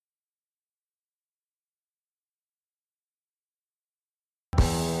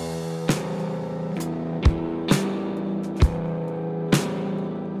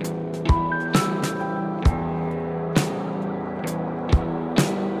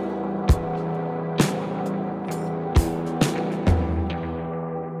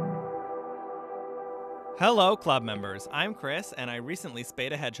Hello, club members. I'm Chris, and I recently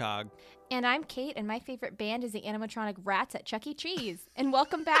spayed a hedgehog. And I'm Kate, and my favorite band is the animatronic rats at Chuck E. Cheese. And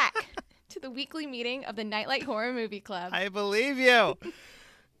welcome back to the weekly meeting of the Nightlight Horror Movie Club. I believe you.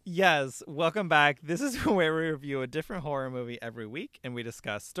 Yes, welcome back. This is where we review a different horror movie every week, and we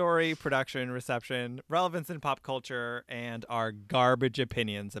discuss story, production, reception, relevance in pop culture, and our garbage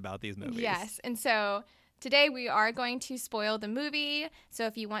opinions about these movies. Yes, and so today we are going to spoil the movie. So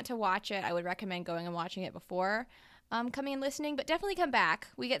if you want to watch it, I would recommend going and watching it before coming and listening, but definitely come back.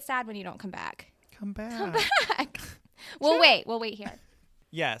 We get sad when you don't come back. Come back. Come back. We'll wait here.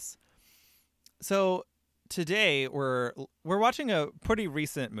 Yes. So today we're watching a pretty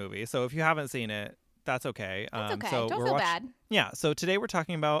recent movie. So if you haven't seen it, that's okay. That's okay. So Don't feel bad. Yeah. So today we're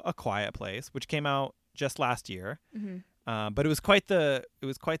talking about A Quiet Place, which came out just last year. Mm-hmm. But it was quite the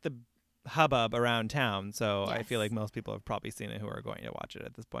hubbub around town. So yes. I feel like most people have probably seen it who are going to watch it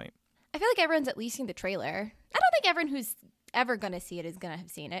at this point. I feel like everyone's at least seen the trailer. I don't think everyone who's ever going to see it is going to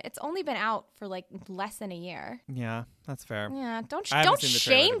have seen it. It's only been out for like less than a year. Yeah, that's fair. Yeah, don't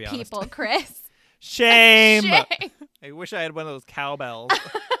shame people, Chris. Shame. I wish I had one of those cowbells.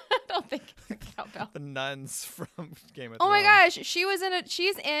 I don't think it's a cowbell. The nuns from Game of Thrones. Oh my gosh,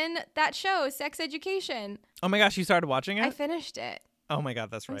 she's in that show, Sex Education. Oh my gosh, you started watching it? I finished it. Oh my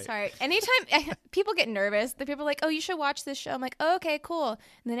God, that's right. I'm sorry. Anytime people get nervous, the people are like, "Oh, you should watch this show." I'm like, "Oh, okay, cool."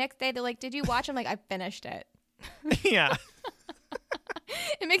 And the next day they're like, "Did you watch?" I'm like, "I finished it." Yeah.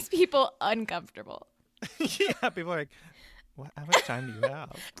 It makes people uncomfortable. Yeah, people are like, how much time do you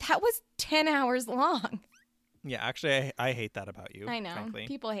have? That was 10 hours long. Yeah, actually, I hate that about you. I know. Frankly.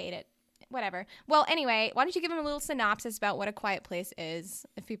 People hate it. Whatever. Well, anyway, why don't you give them a little synopsis about what A Quiet Place is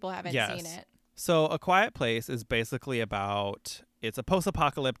if people haven't seen it? So A Quiet Place is basically it's a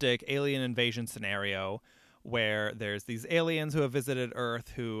post-apocalyptic alien invasion scenario where there's these aliens who have visited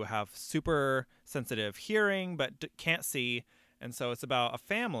Earth who have super sensitive hearing but can't see. And so it's about a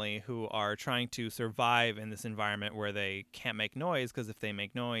family who are trying to survive in this environment where they can't make noise, because if they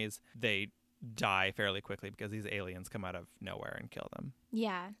make noise, they die fairly quickly because these aliens come out of nowhere and kill them.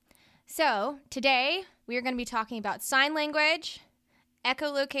 Yeah. So today we are going to be talking about sign language,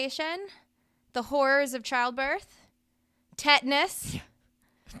 echolocation, the horrors of childbirth, tetanus,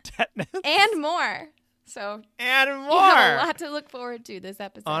 and more. And more. You have a lot to look forward to this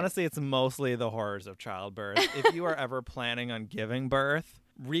episode. Honestly, it's mostly the horrors of childbirth. If you are ever planning on giving birth,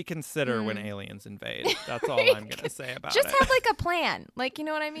 reconsider when aliens invade. That's all I'm going to say about it. Just have like a plan. Like, you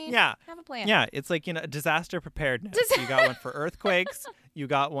know what I mean? Yeah. Have a plan. Yeah, it's like, disaster preparedness. You got one for earthquakes. You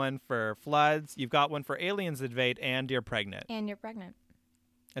got one for floods. You've got one for aliens invade, and you're pregnant.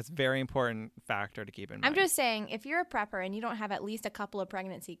 It's a very important factor to keep in mind. I'm just saying, if you're a prepper and you don't have at least a couple of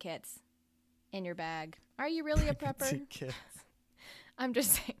pregnancy kits in your bag, are you really a prepper? Pregnancy kits. I'm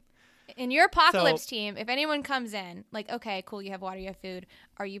just saying. In your apocalypse team, if anyone comes in, like, okay, cool, you have water, you have food.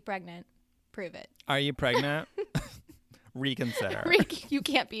 Are you pregnant? Prove it. Are you pregnant? Reconsider. You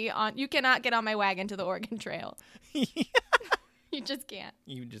cannot get on my wagon to the Oregon Trail. Yeah. You just can't.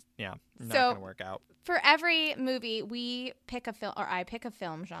 Not going to work out. For every movie, we pick a film, or I pick a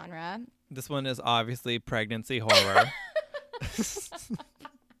film genre. This one is obviously pregnancy horror.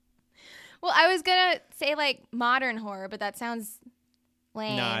 Well, I was going to say like modern horror, but that sounds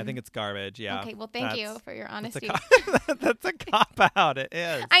lame. No, I think it's garbage, yeah. Okay, well, thank you for your honesty. That's a cop-out, it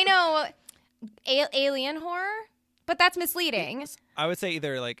is. I know. Alien horror? But that's misleading. I would say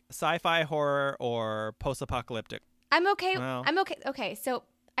either like sci-fi horror or post-apocalyptic. I'm okay. Okay, so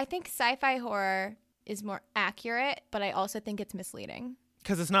I think sci-fi horror is more accurate, but I also think it's misleading.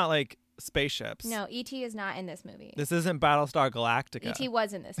 Because it's not like spaceships. No, E.T. is not in this movie. This isn't Battlestar Galactica. E.T.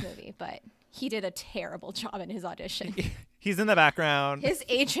 was in this movie, but he did a terrible job in his audition. He's in the background. His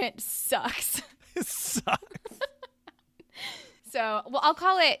agent sucks. It sucks. So, well, I'll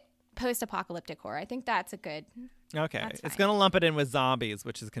call it post-apocalyptic horror. I think that's a good... Okay. It's going to lump it in with zombies,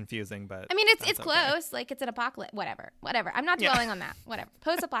 which is confusing, but... I mean, it's close. Like, it's an apocalypse. Whatever. I'm not dwelling on that. Whatever.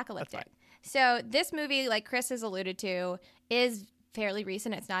 Post-apocalyptic. So, this movie, like Chris has alluded to, is fairly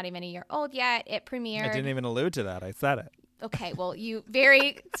recent. It's not even a year old yet. It premiered... I didn't even allude to that. I said it. Okay, well, you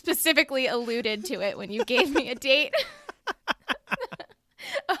very specifically alluded to it when you gave me a date.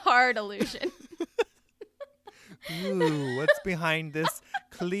 A hard allusion. Ooh, what's behind this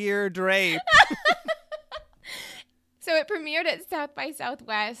clear drape? So it premiered at South by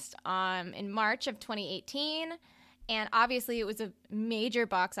Southwest in March of 2018. And obviously it was a major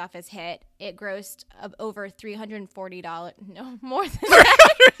box office hit. It grossed over $340. No, more than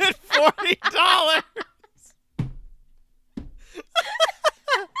that. $340.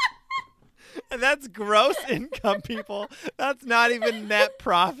 And that's gross income, people. That's not even net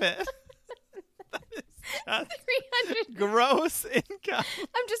profit. That's 300. gross income.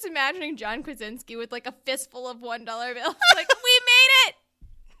 I'm just imagining John Krasinski with like a fistful of $1 bills. Like, we made it.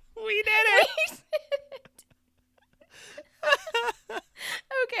 We did it.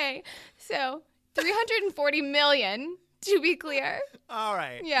 Okay, so 340 million to be clear. All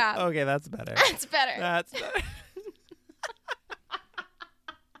right. Yeah. Okay, that's better. That's better. That's better.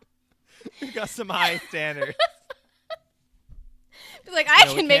 We've got some high standards. Like, I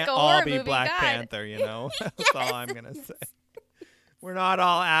can make a can't horror all be movie. Black God. Panther, you know? That's all I'm going to say. We're not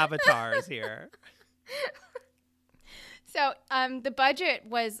all avatars here. So, the budget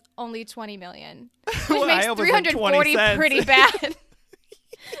was only 20 million, which Well, I makes almost said 340 20 cents. pretty bad.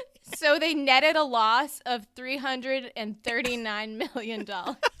 So they netted a loss of $339 million.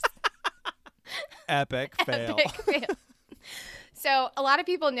 Epic fail. Epic fail. So a lot of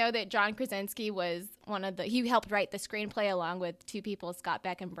people know that John Krasinski was he helped write the screenplay along with two people, Scott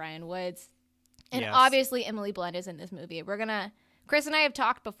Beck and Brian Woods. And Yes. obviously Emily Blunt is in this movie. Chris and I have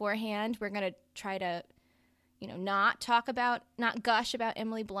talked beforehand. We're going to try to, not gush about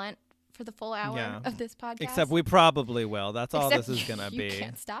Emily Blunt for the full hour of this podcast. Except we probably will. That's all Except this is going to be. You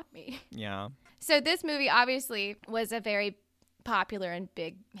can't stop me. Yeah. So this movie obviously was a very popular and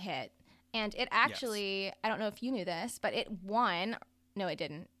big hit. And it actually, I don't know if you knew this, but it won. No, it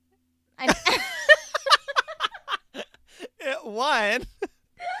didn't. It won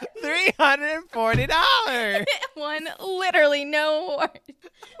 $340. It won literally no awards.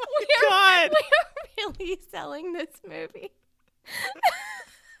 God. We are really selling this movie.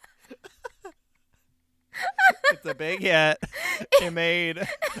 It's a big hit. It made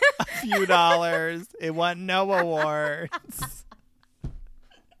a few dollars. It won no awards. Oh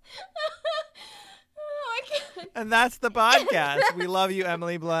my God. And that's the podcast. We love you,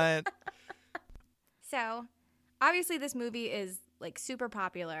 Emily Blunt. So, obviously this movie is like super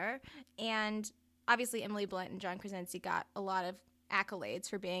popular, and obviously Emily Blunt and John Krasinski got a lot of accolades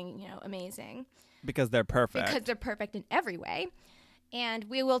for being, amazing. Because they're perfect. Because they're perfect in every way. And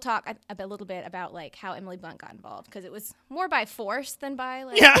we will talk a little bit about like how Emily Blunt got involved, because it was more by force than by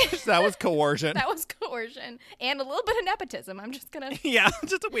like Yeah, that was coercion. That was coercion and a little bit of nepotism. I'm just gonna Yeah,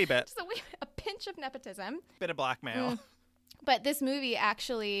 just a wee bit. just a pinch of nepotism. Bit of blackmail. But this movie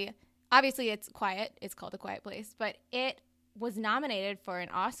actually, obviously it's quiet. It's called A Quiet Place, but it was nominated for an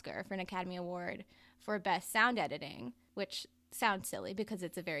Oscar, for an Academy Award for Best Sound Editing, which sounds silly because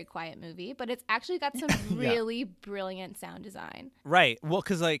it's a very quiet movie, but it's actually got some really brilliant sound design. Right. Well,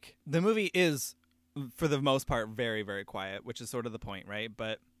 because like the movie is, for the most part, very, very quiet, which is sort of the point, right?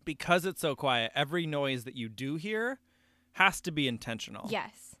 But because it's so quiet, every noise that you do hear has to be intentional.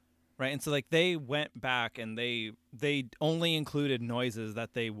 Yes. Right. And so like they went back and they only included noises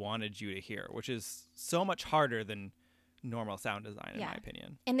that they wanted you to hear, which is so much harder than normal sound design, in my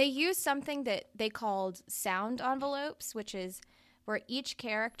opinion. And they used something that they called sound envelopes, which is where each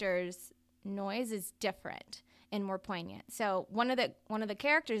character's noise is different and more poignant. So one of the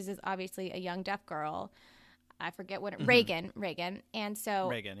characters is obviously a young deaf girl. I forget what Reagan. And so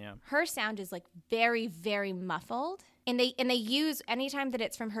Reagan, yeah. Her sound is like very, very muffled. And they use, anytime that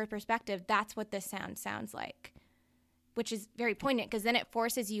it's from her perspective, that's what this sound sounds like, which is very poignant, because then it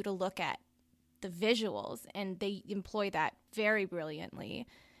forces you to look at the visuals, and they employ that very brilliantly.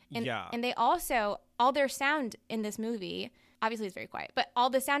 And they also, all their sound in this movie, obviously it's very quiet, but all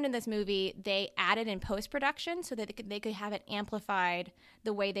the sound in this movie they added in post-production so that they could have it amplified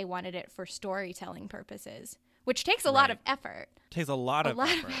the way they wanted it for storytelling purposes, which takes a lot of effort. Takes a lot of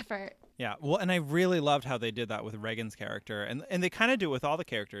effort. Yeah. Well, and I really loved how they did that with Reagan's character, and they kind of do it with all the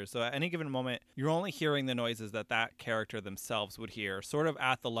characters. So at any given moment, you're only hearing the noises that character themselves would hear, sort of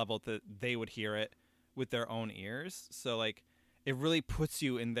at the level that they would hear it with their own ears. So like it really puts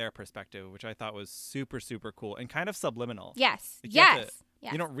you in their perspective, which I thought was super, super cool and kind of subliminal. Yes. Like Yes.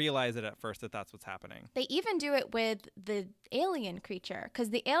 You don't realize it at first that that's what's happening. They even do it with the alien creature, because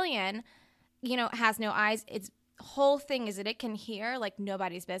the alien, has no eyes. Its whole thing is that it can hear like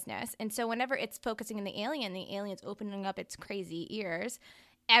nobody's business. And so whenever it's focusing on the alien's opening up its crazy ears,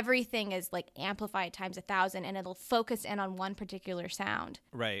 everything is like amplified times 1,000, and it'll focus in on one particular sound.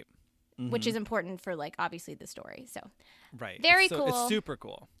 Right. Mm-hmm. Which is important for like obviously the story. So right. Very so cool. It's super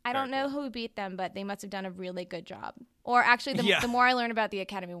cool. I don't know who beat them, but they must have done a really good job. Or actually, the more I learn about the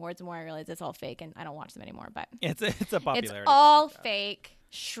Academy Awards, the more I realize it's all fake, and I don't watch them anymore. But it's a popularity. It's all fake.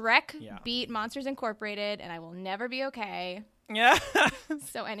 Shrek beat Monsters Incorporated, and I will never be okay. Yeah.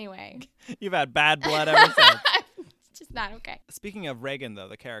 So anyway. You've had bad blood ever since. It's just not okay. Speaking of Reagan, though,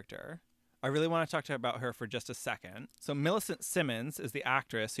 the character, I really want to talk about her for just a second. So Millicent Simmons is the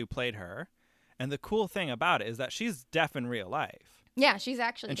actress who played her. And the cool thing about it is that she's deaf in real life. Yeah, she's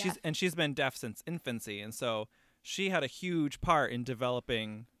actually and deaf. she's been deaf since infancy, and so she had a huge part in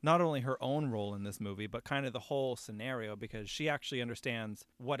developing not only her own role in this movie, but kind of the whole scenario, because she actually understands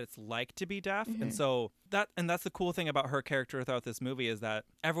what it's like to be deaf. And so that's the cool thing about her character throughout this movie, is that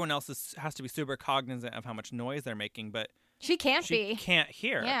everyone else has to be super cognizant of how much noise they're making, but She can't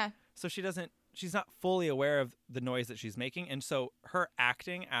hear. Yeah. So she's not fully aware of the noise that she's making. And so her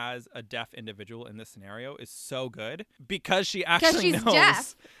acting as a deaf individual in this scenario is so good because she actually knows.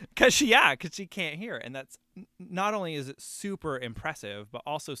 Deaf. Because she can't hear. And that's not only is it super impressive, but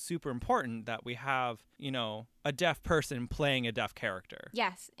also super important that we have, a deaf person playing a deaf character.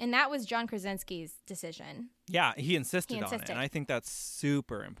 Yes. And that was John Krasinski's decision. Yeah, he insisted on it. And I think that's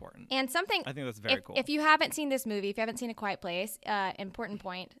super important. And I think that's very cool. If you haven't seen this movie, if you haven't seen A Quiet Place, important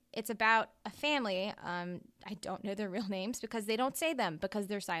point, it's about a family. I don't know their real names because they don't say them because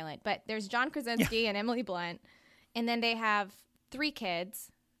they're silent. But there's John Krasinski and Emily Blunt. And then they have 3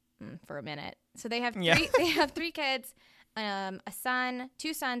 kids for a minute. So they have they have 3 kids, a son,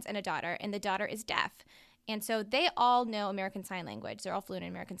 2 sons, and a daughter. And the daughter is deaf. And so they all know American Sign Language. They're all fluent in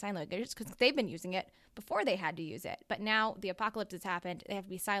American Sign Language because they've been using it before they had to use it. But now the apocalypse has happened. They have to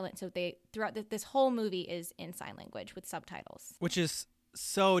be silent. So throughout this whole movie is in sign language with subtitles. Which is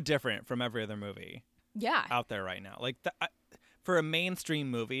so different from every other movie out there right now. Like, for a mainstream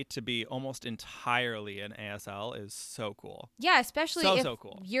movie to be almost entirely in ASL is so cool. Yeah, especially if so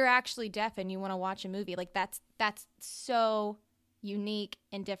cool. You're actually deaf and you want to watch a movie. Like, that's so unique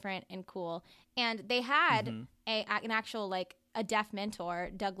and different and cool. And they had an actual, like, a deaf mentor,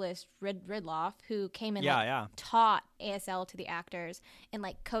 Douglas Ridloff, who came and taught ASL to the actors and,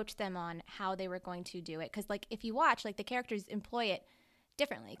 like, coached them on how they were going to do it. Because, like, if you watch, like, the characters employ it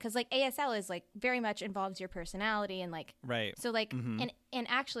differently, because, like, ASL is, like, very much involves your personality and, like, right. So, like, and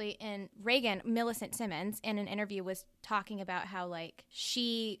actually in Reagan, Millicent Simmons in an interview was talking about how, like,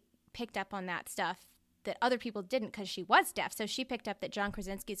 she picked up on that stuff that other people didn't because she was deaf. So she picked up that John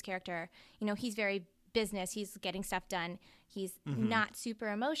Krasinski's character, he's very business. He's getting stuff done. He's not super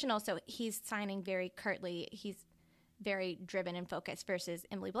emotional. So he's signing very curtly. He's very driven and focused versus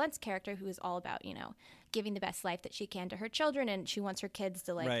Emily Blunt's character, who is all about, giving the best life that she can to her children. And she wants her kids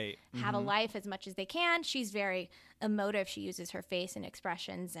to, like, have a life as much as they can. She's very emotive. She uses her face and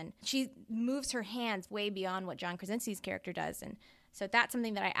expressions, and she moves her hands way beyond what John Krasinski's character does. And so that's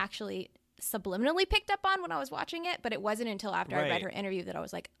something that I actually subliminally picked up on when I was watching it, but it wasn't until after I read her interview that I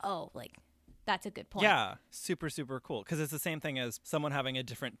was like, oh, like, that's a good point. Yeah, super, super cool. Because it's the same thing as someone having a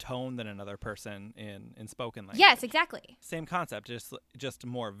different tone than another person in spoken language. Yes, exactly. Same concept, just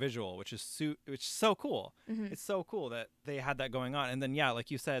more visual, which is so cool. It's so cool that they had that going on. And then, like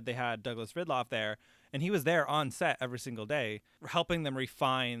you said, they had Douglas Ridloff there, and he was there on set every single day, helping them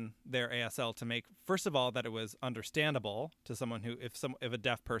refine their ASL to make, first of all, that it was understandable to someone who, if a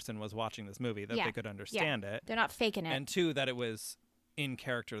deaf person was watching this movie, that they could understand it. They're not faking it. And 2, that it was in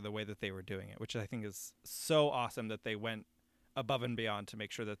character the way that they were doing it, which I think is so awesome that they went above and beyond to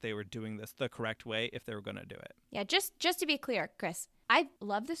make sure that they were doing this the correct way if they were going to do it. Yeah, just to be clear, Chris, I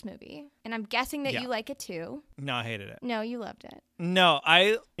love this movie, and I'm guessing that you like it too. No, I hated it. No, you loved it. No,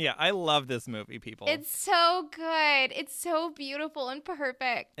 I love this movie, people. It's so good. It's so beautiful and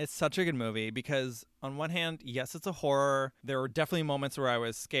perfect. It's such a good movie because on one hand, yes, it's a horror. There were definitely moments where I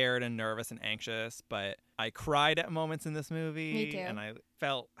was scared and nervous and anxious, but I cried at moments in this movie. Me too. And I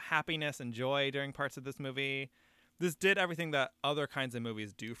felt happiness and joy during parts of this movie. This did everything that other kinds of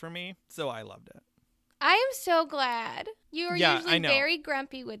movies do for me, so I loved it. I am so glad. You are usually very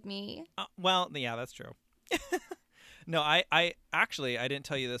grumpy with me. Well, yeah, that's true. No, I actually, I didn't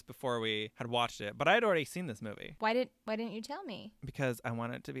tell you this before we had watched it, but I had already seen this movie. Why didn't you tell me? Because I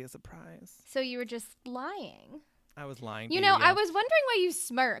wanted it to be a surprise. So you were just lying. I was lying. I was wondering why you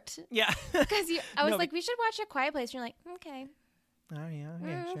smirked. Yeah. Because I was like, we should watch A Quiet Place. And you're like, okay. Oh,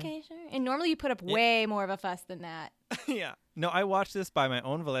 yeah. Sure. Okay, sure. And normally you put up way more of a fuss than that. Yeah. No, I watched this by my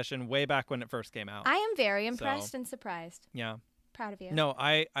own volition way back when it first came out. I am very impressed and surprised. Yeah. Proud of you. No,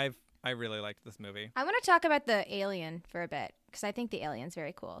 I really liked this movie. I want to talk about the alien for a bit because I think the alien's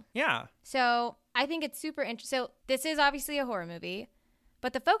very cool. Yeah. So I think it's super interesting. So this is obviously a horror movie,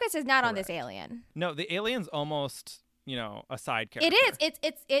 but the focus is not on this alien. No, the alien's almost, a side character. It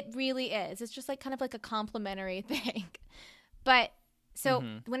is. It really is. It's just like kind of like a complimentary thing. But so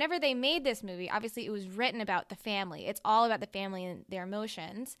whenever they made this movie, obviously it was written about the family. It's all about the family and their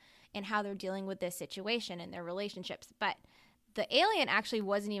emotions and how they're dealing with this situation and their relationships. But the alien actually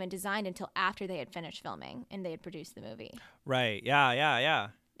wasn't even designed until after they had finished filming and they had produced the movie. Right. Yeah.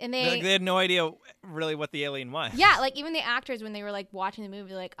 And they had no idea really what the alien was. Yeah, like even the actors when they were like watching the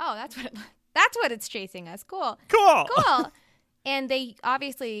movie, like, oh, that's what it's chasing us. Cool. And they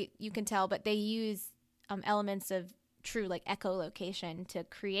obviously, you can tell, but they use elements of true like echolocation to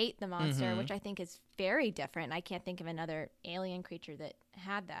create the monster, which I think is very different. I can't think of another alien creature that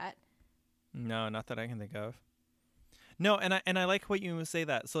had that. No, not that I can think of. No, and I like what you say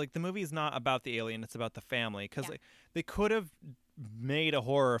that. So like the movie is not about the alien, it's about the family, because like they could have made a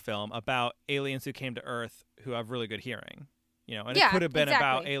horror film about aliens who came to Earth who have really good hearing, you know, and it could have been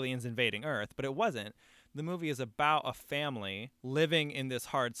about aliens invading Earth, but it wasn't. The movie is about a family living in this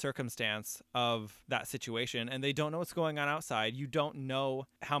hard circumstance of that situation, and they don't know what's going on outside. You don't know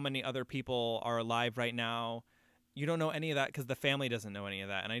how many other people are alive right now. You don't know any of that because the family doesn't know any of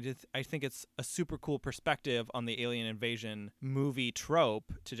that. And I think it's a super cool perspective on the alien invasion movie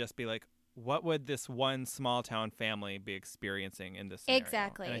trope to just be like, what would this one small town family be experiencing in this scenario?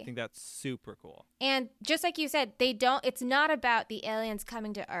 Exactly. And I think that's super cool. And just like you said, it's not about the aliens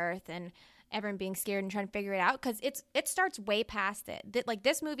coming to Earth and everyone being scared and trying to figure it out, because it starts way past it. Like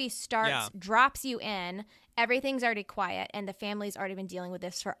this movie drops you in, everything's already quiet, and the family's already been dealing with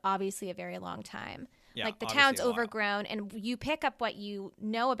this for obviously a very long time. Yeah, like the town's overgrown, and you pick up what you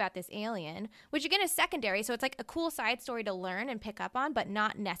know about this alien, which again is secondary, so it's like a cool side story to learn and pick up on, but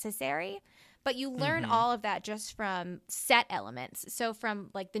not necessary. But you learn all of that just from set elements. So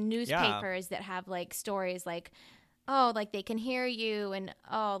from like the newspapers that have like stories like, oh, like they can hear you, and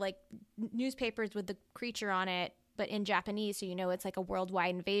oh, like newspapers with the creature on it, but in Japanese, so you know it's like a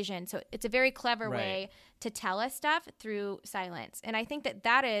worldwide invasion. So it's a very clever way to tell us stuff through silence. And I think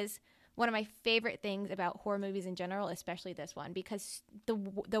that is one of my favorite things about horror movies in general, especially this one, because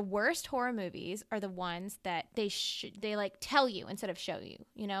the worst horror movies are the ones that they like tell you instead of show you,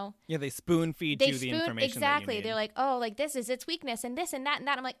 you know? Yeah, they spoon feed you the information exactly. that you need. They're like, oh, like this is its weakness and this and that and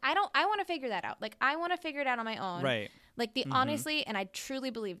that. I'm like, I want to figure that out. Like I want to figure it out on my own. Right. Like honestly, and I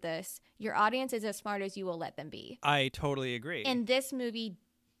truly believe this, your audience is as smart as you will let them be. I totally agree. And this movie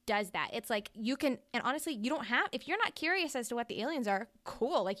does that. It's like you can, and honestly, you don't have, if you're not curious as to what the aliens are,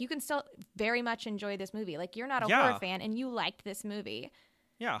 cool. Like you can still very much enjoy this movie. Like you're not a horror fan and you liked this movie.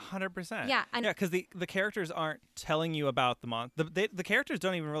 Yeah, 100%. Yeah. Yeah, because the characters aren't telling you about the characters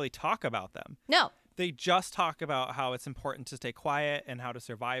don't even really talk about them. No. They just talk about how it's important to stay quiet and how to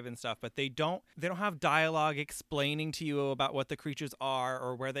survive and stuff, but they don't have dialogue explaining to you about what the creatures are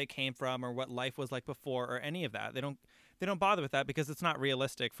or where they came from or what life was like before or any of that. They don't bother with that because it's not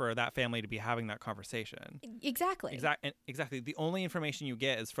realistic for that family to be having that conversation. Exactly. Exactly. The only information you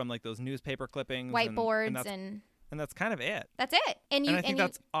get is from like those newspaper clippings, whiteboards, and that's kind of it. That's it. And I think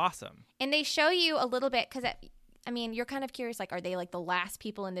that's awesome. And they show you a little bit because I mean, you're kind of curious, like, are they like the last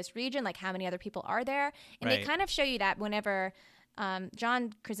people in this region? Like, how many other people are there? And they kind of show you that whenever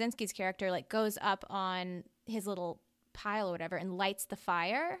John Krasinski's character like goes up on his little pile or whatever and lights the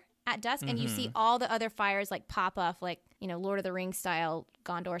fire at dusk, and you see all the other fires like pop up, like, you know, Lord of the Rings style,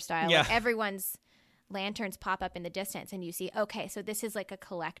 Gondor style. Yeah. Like everyone's lanterns pop up in the distance, and you see, okay, so this is like a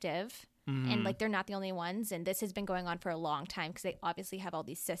collective. And like they're not the only ones, and this has been going on for a long time because they obviously have all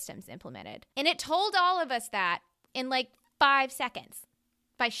these systems implemented. And it told all of us that in like 5 seconds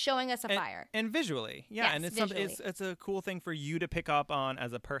by showing us a fire. And visually. Yeah, yes, and visually. It's a cool thing for you to pick up on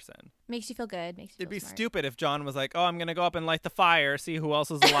as a person. Makes you feel good, makes you feel It'd be smart. stupid if John was like, "Oh, I'm going to go up and light the fire, see who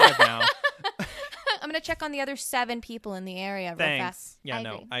else is alive now." I'm going to check on the other 7 people in the area real fast.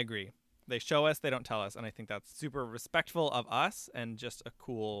 Yeah, I agree. They show us, they don't tell us, and I think that's super respectful of us and just a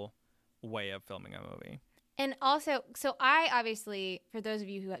cool way of filming a movie. And also, so I obviously, for those of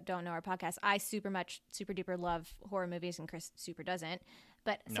you who don't know our podcast, I super duper love horror movies, and Chris super doesn't.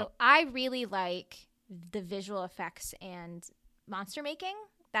 But so I really like the visual effects and monster making.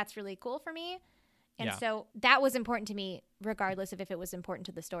 That's really cool for me. And so that was important to me, regardless of if it was important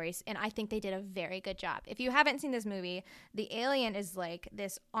to the stories. And I think they did a very good job. If you haven't seen this movie, the alien is like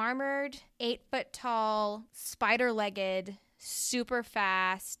this armored, 8-foot-tall, spider-legged, super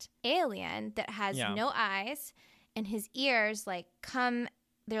fast alien that has no eyes, and his ears like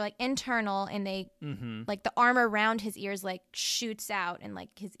they're like internal, and they like the armor around his ears like shoots out, and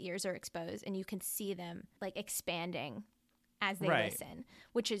like his ears are exposed, and you can see them like expanding as they listen,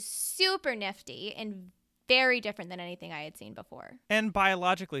 which is super nifty and very different than anything I had seen before. And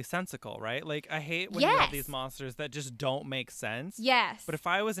biologically sensical, right? Like, I hate when you have these monsters that just don't make sense. Yes. But if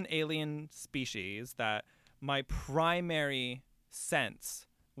I was an alien species that my primary sense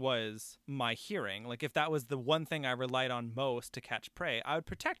was my hearing, like if that was the one thing I relied on most to catch prey, I would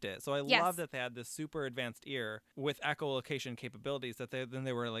protect it. So I love that they had this super advanced ear with echolocation capabilities that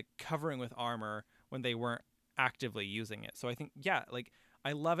they were like covering with armor when they weren't actively using it. So I think, like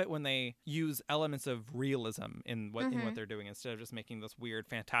I love it when they use elements of realism in what they're doing, instead of just making this weird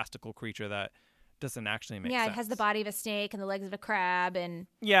fantastical creature that doesn't actually make Yeah, sense. it has the body of a snake and the legs of a crab and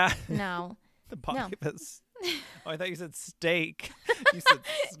Yeah. no. The body No. of a oh, I thought you said steak. You said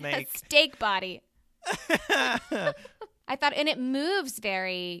snake. A steak body. I thought, and it moves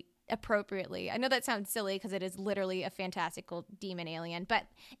very appropriately. I know that sounds silly because it is literally a fantastical demon alien, but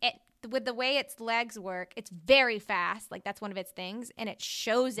with the way its legs work, it's very fast. Like that's one of its things, and it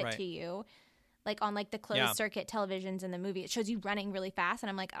shows it to you, like on like the closed circuit televisions in the movie. It shows you running really fast, and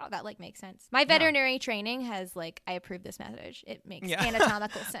I'm like, oh, that like makes sense. My veterinary training has like, I approve this message. It makes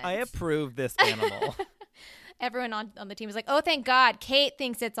anatomical sense. I approve this animal. Everyone on the team is like, oh, thank God, Kate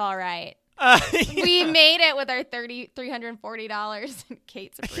thinks it's all right. We made it with our $340 and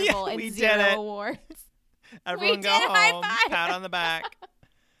Kate's approval and 0 awards. Everyone go home. Pat on the back.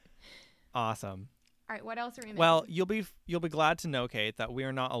 Awesome. All right, what else are we missing? Well, you'll be glad to know, Kate, that we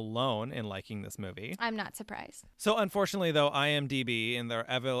are not alone in liking this movie. I'm not surprised. So, unfortunately, though, IMDb, in their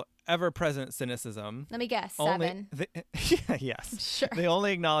ever-present cynicism, let me guess, 7. Yes, sure. They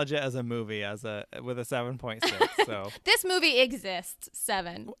only acknowledge it as a movie with a 7.6. So this movie exists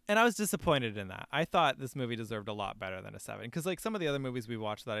 7, and I was disappointed in that. I thought this movie deserved a lot better than a 7 because, like, some of the other movies we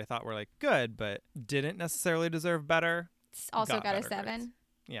watched that I thought were like good but didn't necessarily deserve better. It's also got a 7. Grades.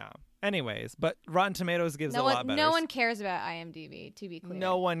 Yeah. Anyways, but Rotten Tomatoes gives a lot better. No one cares about IMDb, to be clear.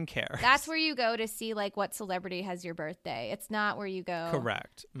 No one cares. That's where you go to see like what celebrity has your birthday. It's not where you go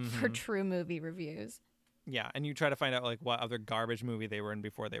correct for true movie reviews. Yeah, and you try to find out like what other garbage movie they were in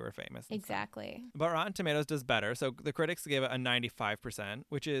before they were famous. Exactly. But Rotten Tomatoes does better. So the critics gave it a 95%,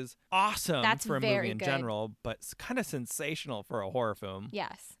 which is awesome for a movie in general, but it's kind of sensational for a horror film.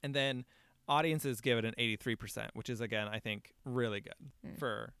 Yes. And then audiences give it an 83%, which is, again, I think really good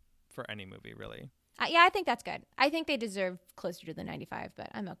for any movie, really. Yeah, I think that's good. I think they deserve closer to the 95, but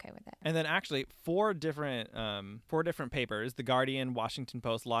I'm okay with it. And then actually 4 different papers, The Guardian, Washington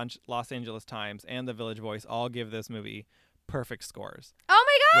Post, Los Angeles Times, and The Village Voice all give this movie perfect scores. Oh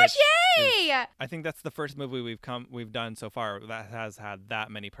my gosh, yay! I think that's the first movie we've done so far that has had that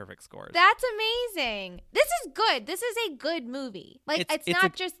many perfect scores. That's amazing. This is good. This is a good movie. Like it's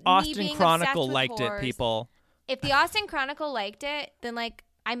not just Austin me being Chronicle obsessed with liked horrors. it, people. If the Austin Chronicle liked it, then like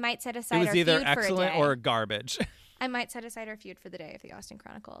I might set aside it was our either feud excellent for a day. or garbage. I might set aside our feud for the day if the Austin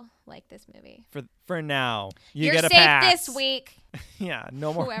Chronicle liked this movie. For now, You're get a safe pass this week. Yeah,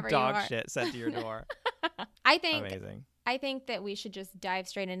 no more Whoever dog shit sent to your door. Amazing. I think that we should just dive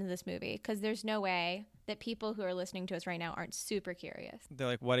straight into this movie because there's no way that people who are listening to us right now aren't super curious. They're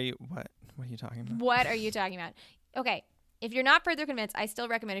like, what are you talking about? What are you talking about? Okay. If you're not further convinced, I still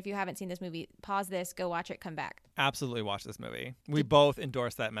recommend if you haven't seen this movie, pause this, go watch it, come back. Absolutely watch this movie. We both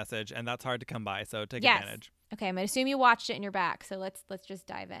endorse that message, and that's hard to come by, so take advantage. Okay, I'm going to assume you watched it and you're back, so let's just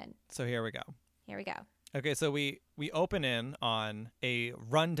dive in. So here we go. Okay, so we open in on a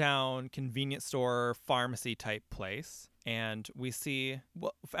rundown convenience store pharmacy type place, and we see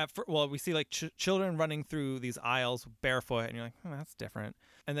like children running through these aisles barefoot, and you're like, that's different.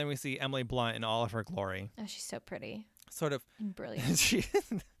 And then we see Emily Blunt in all of her glory. Oh, she's so pretty. Sort of brilliant. She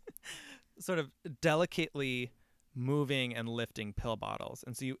sort of delicately moving and lifting pill bottles,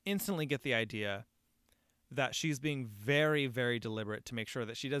 and so you instantly get the idea that she's being very, very deliberate to make sure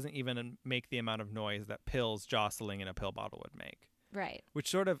that she doesn't even make the amount of noise that pills jostling in a pill bottle would make. Right. Which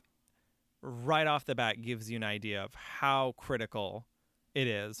sort of right off the bat gives you an idea of how critical it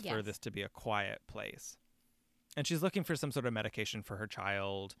is for this to be a quiet place. And she's looking for some sort of medication for her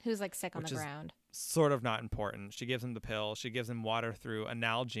child. Who's like sick on the ground. Sort of not important. She gives him the pill. She gives him water through a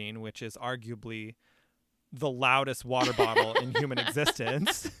Nalgene, which is arguably the loudest water bottle in human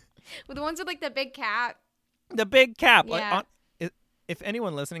existence. With the ones with like the big cap. The big cap. Yeah. Like, if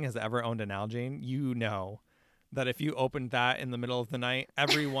anyone listening has ever owned a Nalgene, you know that if you opened that in the middle of the night,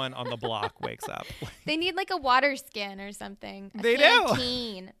 everyone on the block wakes up. They need like a water skin or something. They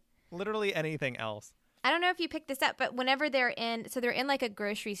do. Literally anything else. I don't know if you picked this up, but whenever they're in like a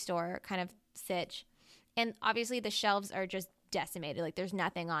grocery store kind of sitch, and obviously the shelves are just decimated. Like there's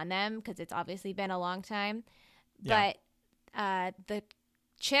nothing on them because it's obviously been a long time. Yeah. But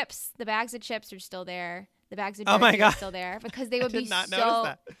the bags of chips are still there. The bags of jerky are still there because they would be so. I did not notice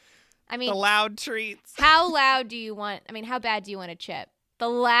that. I mean, the loud treats. How loud do you want? I mean, how bad do you want a chip? The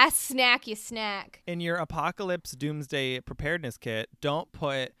last snack you snack. In your apocalypse doomsday preparedness kit, don't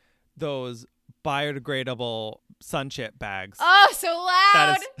put those biodegradable sun chip bags. Oh, so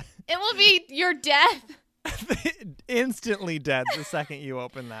loud. It will be your death. Instantly dead the second you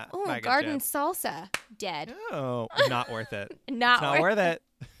open that. Oh, garden salsa. Dead. Oh, not worth it. Not worth it.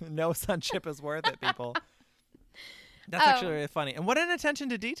 No sun chip is worth it, people. That's actually really funny. And what an attention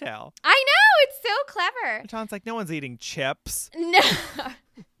to detail. I know. It's so clever. John's like, no one's eating chips. No.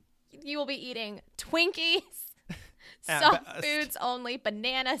 He will be eating Twinkies, soft foods only,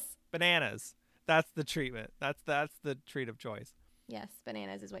 bananas. Bananas. That's the treatment. That's the treat of choice. Yes,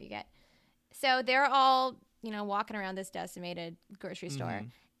 bananas is what you get. So they're all, walking around this decimated grocery store.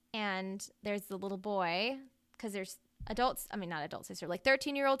 And there's the little boy, because there's not adult sister, like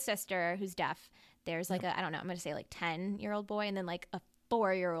 13-year-old sister who's deaf. There's like I'm going to say like 10-year-old boy, and then like a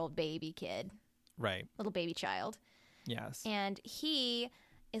 4-year-old baby kid. Right. Little baby child. Yes. And he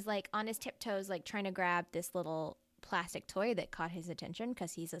is like on his tiptoes, like trying to grab this little plastic toy that caught his attention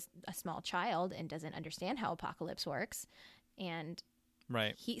because he's a small child and doesn't understand how apocalypse works. And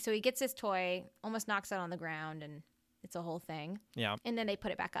right. He gets this toy, almost knocks it on the ground, and it's a whole thing. Yeah. And then they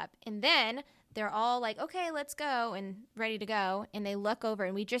put it back up. And then they're all like, okay, let's go, and ready to go. And they look over,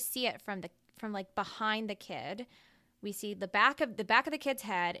 and we just see it from like behind the kid. We see the back of the kid's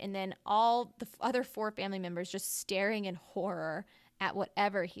head, and then all the other 4 family members just staring in horror at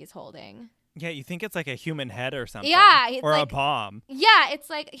whatever he's holding. Yeah, you think it's like a human head or something. Yeah. It's or like, a bomb. Yeah, it's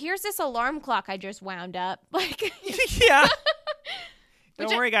like, here's this alarm clock I just wound up. Like, yeah.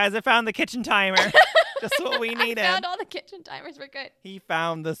 Don't worry, guys. I found the kitchen timer. Just what we needed. I found all the kitchen timers were good. He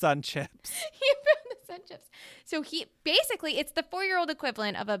found the sun chips. So it's the 4-year-old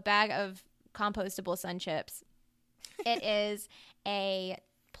equivalent of a bag of compostable sun chips. It is a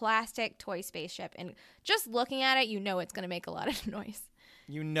plastic toy spaceship. And just looking at it, it's going to make a lot of noise.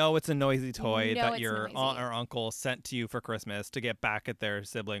 It's a noisy toy that your aunt or uncle sent to you for Christmas to get back at their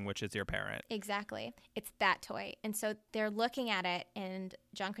sibling, which is your parent. Exactly. It's that toy. And so they're looking at it, and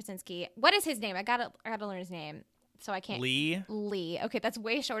John Krasinski, what is his name? I gotta learn his name. So I can't. Lee. Okay, that's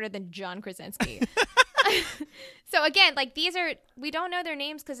way shorter than John Krasinski. So again, like we don't know their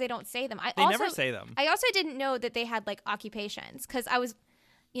names because they don't say them. They never say them. I also didn't know that they had like occupations because I was,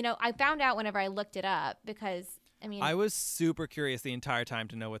 I found out whenever I looked it up because I was super curious the entire time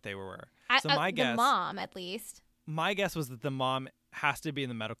to know what they were. So the mom, at least. My guess was that the mom has to be in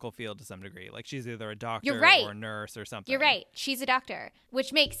the medical field to some degree. Like she's either a doctor or a nurse or something. You're right. She's a doctor,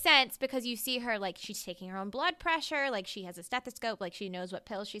 which makes sense because you see her like she's taking her own blood pressure, like she has a stethoscope, like she knows what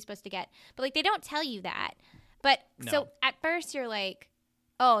pills she's supposed to get. But like they don't tell you that. But So at first you're like,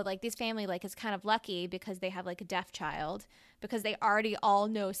 oh, like this family like is kind of lucky because they have like a deaf child because they already all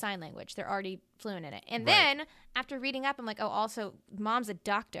know sign language. They're already fluent in it. And then after reading up, I'm like, oh, also mom's a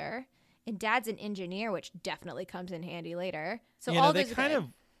doctor and dad's an engineer, which definitely comes in handy later. So all they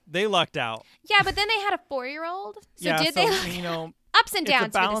they lucked out. Yeah, but then they had a 4-year-old. So yeah, did they ups and downs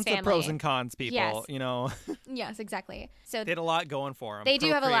it's a balance for this family. of pros and cons, people. Yes. Yes, exactly. So they had a lot going for them. They do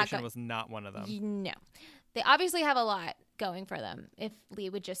have a lot. Was not one of them. No, they obviously have a lot going for them. If Lee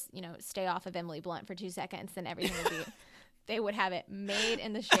would just stay off of Emily Blunt for 2 seconds, then everything would be. They would have it made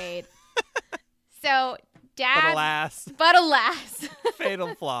in the shade. So dad. But alas.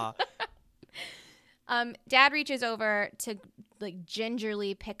 Fatal flaw. Dad reaches over to like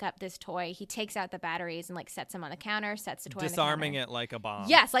gingerly pick up this toy. He takes out the batteries and like sets them on the counter, sets the toy disarming on the counter. It like a bomb.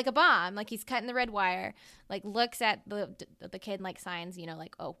 Yes, like a bomb. Like he's cutting the red wire. Like looks at the kid and like signs,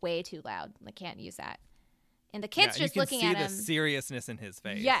 like, oh, way too loud. Like can't use that. And the kid's just looking at him. You can see the seriousness in his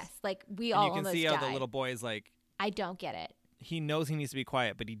face. Yes, like we all almost died. You can see how the little boy is like, I don't get it. He knows he needs to be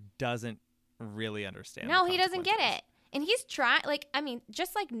quiet, but he doesn't really understand. No, he doesn't get it. And he's trying,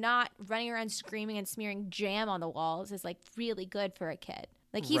 just like not running around screaming and smearing jam on the walls is like really good for a kid.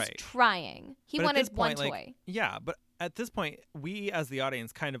 Like he's trying. He wanted one toy. Yeah, but at this point, we as the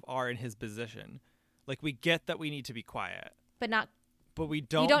audience kind of are in his position. Like we get that we need to be quiet, but we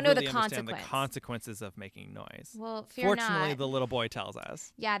don't know really the understand the consequences of making noise. Well, fortunately, the little boy tells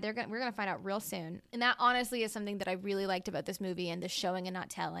us. Yeah, we're gonna find out real soon, and that honestly is something that I really liked about this movie and the showing and not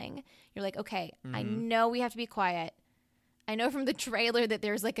telling. You're like, okay, I know we have to be quiet. I know from the trailer that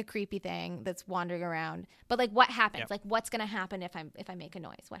there's like a creepy thing that's wandering around, but like what happens? Like what's gonna happen if I make a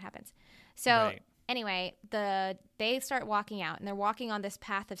noise? What happens? So anyway, they start walking out and they're walking on this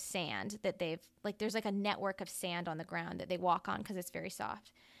path of sand that there's like a network of sand on the ground that they walk on because it's very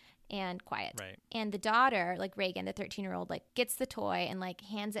soft and quiet. Right. And the daughter, like Reagan, the 13-year-old, like gets the toy and like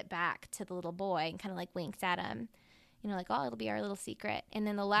hands it back to the little boy and kind of like winks at him. Like, oh, it'll be our little secret. And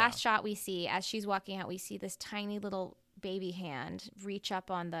then the last shot we see as she's walking out, we see this tiny little baby hand reach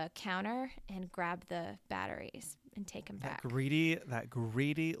up on the counter and grab the batteries and take him back. That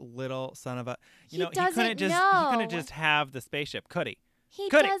greedy little son of a. He couldn't just have the spaceship, could he? He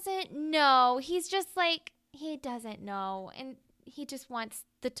doesn't know. He's just like he doesn't know, and he just wants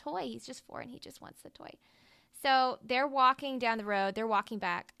the toy. He's just 4, and he just wants the toy. So they're walking down the road. They're walking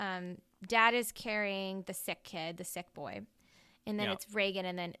back. Dad is carrying the sick kid, the sick boy, and then it's Reagan,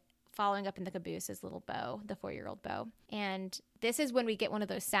 and then following up in the caboose is little Bo, the 4-year-old Bo. And this is when we get one of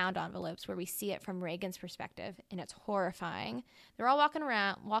those sound envelopes where we see it from Reagan's perspective, and it's horrifying. They're all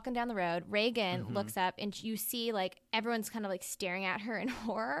walking down the road. Reagan looks up, and you see like everyone's kind of like staring at her in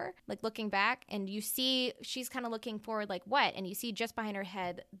horror, like looking back, and you see she's kind of looking forward like what? And you see just behind her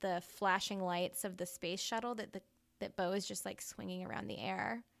head the flashing lights of the space shuttle that Bo is just like swinging around the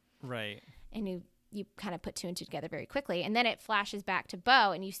air. Right. And you kind of put two and two together very quickly. And then it flashes back to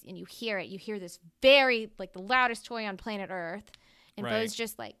Bo, and you hear it. You hear this very, like, the loudest toy on planet Earth. And right. Bo's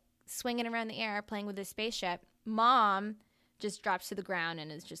just, like, swinging around the air, playing with his spaceship. Mom just drops to the ground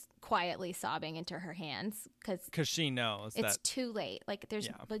and is just quietly sobbing into her hands. Because she knows it's too late. Like,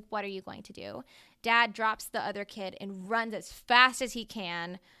 like, what are you going to do? Dad drops the other kid and runs as fast as he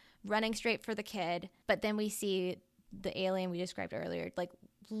can, running straight for the kid. But then we see the alien we described earlier, like,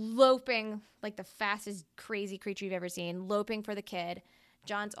 loping like the fastest crazy creature you've ever seen, loping for the kid.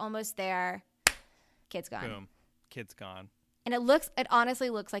 John's almost there. Kid's gone. Boom. Kid's gone. And it honestly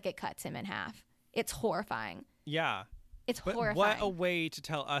looks like it cuts him in half. It's horrifying. Yeah. It's horrifying. What a way to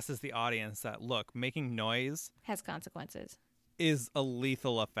tell us as the audience that, look, making noise has consequences. Is a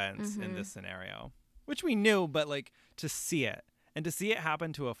lethal offense in this scenario. Which we knew, but like to see it. And to see it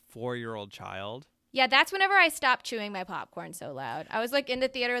happen to a 4-year-old child. Yeah, that's whenever I stopped chewing my popcorn so loud. I was like in the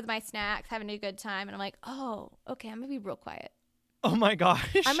theater with my snacks, having a good time, and I'm like, oh, okay, I'm going to be real quiet. Oh my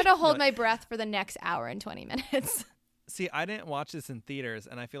gosh. I'm going to hold my breath for the next hour and 20 minutes. See, I didn't watch this in theaters,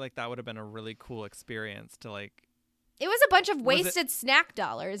 and I feel like that would have been a really cool experience to like. It was a bunch of wasted snack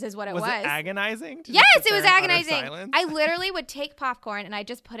dollars is what it was. Was it agonizing? Yes, it was agonizing. I literally would take popcorn and I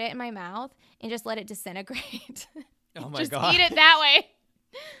just put it in my mouth and just let it disintegrate. Oh my just God. Eat it that way.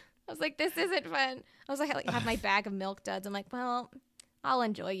 I was like, this isn't fun. I was like, I have my bag of Milk Duds. I'm like, well, I'll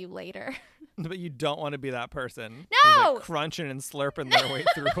enjoy you later. But you don't want to be that person. No! Who's like crunching and slurping their way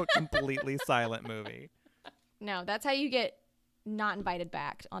through a completely silent movie. No, that's how you get not invited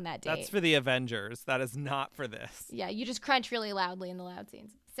back on that date. That's for the Avengers. That is not for this. Yeah, you just crunch really loudly in the loud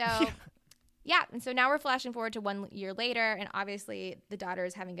scenes. So, yeah. And so now we're flashing forward to 1 year later, and obviously the daughter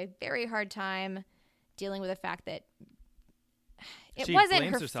is having a very hard time dealing with the fact that it wasn't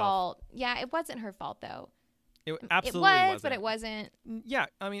her fault. Yeah, it wasn't her fault, though. It absolutely wasn't. But it wasn't. Yeah,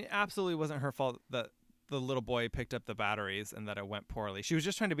 I mean, absolutely wasn't her fault that the little boy picked up the batteries and that it went poorly. She was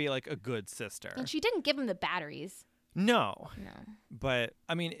just trying to be like a good sister. And she didn't give him the batteries. No. But,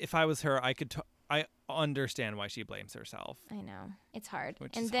 I mean, if I was her, I understand why she blames herself. I know. It's hard.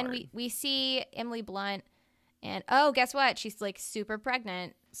 And then we see Emily Blunt, and, oh, guess what? She's, like, super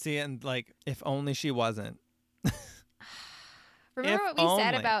pregnant. See, and, like, if only she wasn't. Remember what we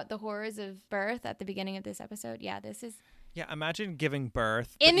said about the horrors of birth at the beginning of this episode? Yeah, this is... Yeah, imagine giving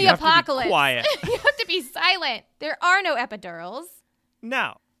birth. In the apocalypse. You have to be quiet. You have to be silent. There are no epidurals.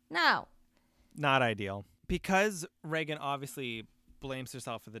 No. Not ideal. Because Reagan obviously blames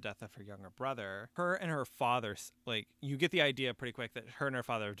herself for the death of her younger brother, her and her father, like, you get the idea pretty quick that her and her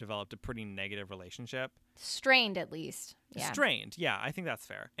father have developed a pretty negative relationship. Strained, at least. Yeah. Strained. Yeah, I think that's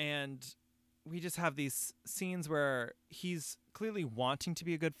fair. And we just have these scenes where he's clearly wanting to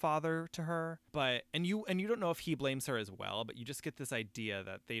be a good father to her, but and you don't know if he blames her as well, but you just get this idea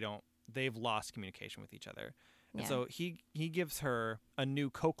that they've lost communication with each other. And so he gives her a new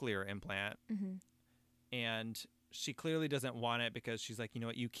cochlear implant, and she clearly doesn't want it because she's like, you know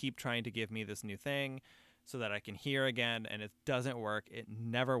what, you keep trying to give me this new thing so that I can hear again, and it doesn't work. It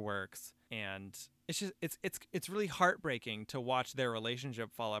never works. And it's just it's really heartbreaking to watch their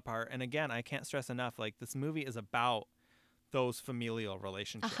relationship fall apart. And again, I can't stress enough, like, this movie is about those familial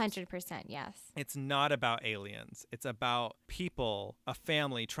relationships. 100%, yes. It's not about aliens. It's about people, a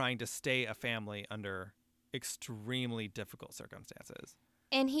family trying to stay a family under extremely difficult circumstances.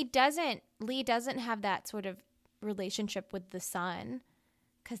 And Lee doesn't have that sort of relationship with the son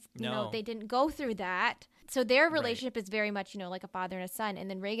because, you know, they didn't go through that. So their relationship is very much, you know, like a father and a son. And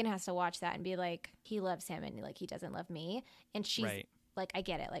then Reagan has to watch that and be like, he loves him and, like, he doesn't love me. And she's like, I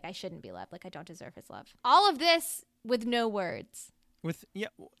get it. Like, I shouldn't be loved. Like, I don't deserve his love. All of this with no words.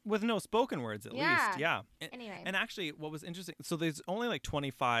 With no spoken words, at least. Yeah. Anyway. And actually, what was interesting, so there's only like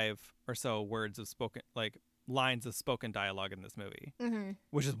 25 or so words of spoken, like lines of spoken dialogue in this movie,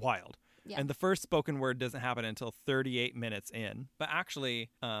 which is wild. Yeah. And the first spoken word doesn't happen until 38 minutes in. But actually,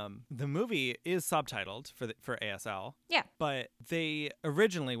 the movie is subtitled for ASL. Yeah. But they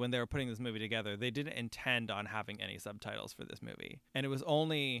originally, when they were putting this movie together, they didn't intend on having any subtitles for this movie. And it was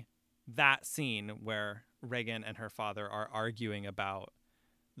only that scene where Reagan and her father are arguing about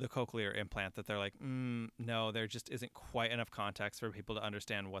the cochlear implant that they're like, no, there just isn't quite enough context for people to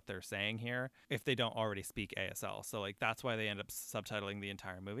understand what they're saying here if they don't already speak ASL. So like that's why they end up subtitling the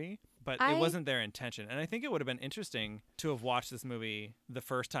entire movie. But it wasn't their intention. And I think it would have been interesting to have watched this movie the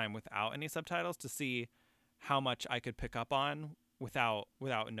first time without any subtitles to see how much I could pick up on without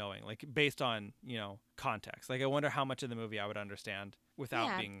knowing, like based on, you know, context. Like I wonder how much of the movie I would understand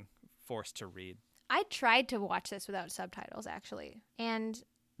without being forced to read. I tried to watch this without subtitles actually, and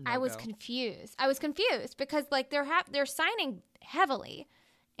No I was go. confused. I was confused because like they're signing heavily,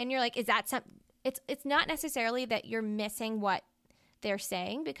 and you're like, is that some? It's not necessarily that you're missing what they're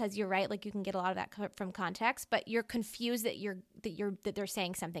saying, because you're right, like you can get a lot of that from context, but you're confused that they're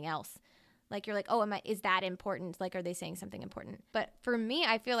saying something else. Like you're like, oh, is that important? Like, are they saying something important? But for me,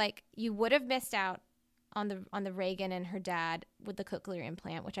 I feel like you would have missed out on the Reagan and her dad with the cochlear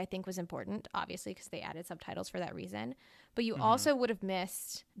implant, which I think was important, obviously, because they added subtitles for that reason. But you also would have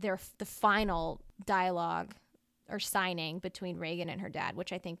missed the final dialogue or signing between Reagan and her dad,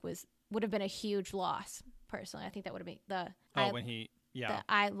 which I think would have been a huge loss. Personally, I think that would have been the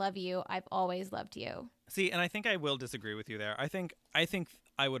I love you, I've always loved you. See, and I think I will disagree with you there. I think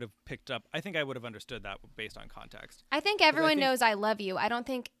I would have picked up. I think I would have understood that based on context. I think everyone knows I love you. I don't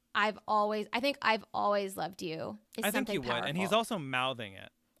think I think I've always loved you. I think you would, and he's also mouthing it.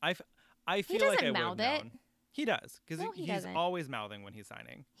 I feel like I would have known. He does, because he's always mouthing when he's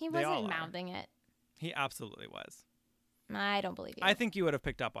signing. He wasn't mouthing it. He absolutely was. I don't believe you. I think you would have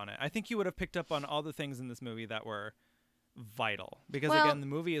picked up on it. I think you would have picked up on all the things in this movie that were vital, because again, the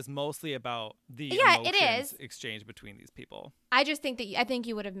movie is mostly about the emotions exchanged between these people. I just think I think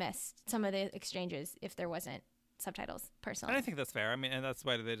you would have missed some of the exchanges if there wasn't subtitles, personally. And I think that's fair. I mean, and that's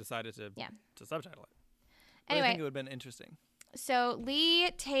why they decided to subtitle it. But anyway, I think it would have been interesting. So Lee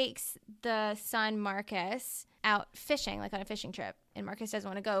takes the son Marcus out fishing, like on a fishing trip, and Marcus doesn't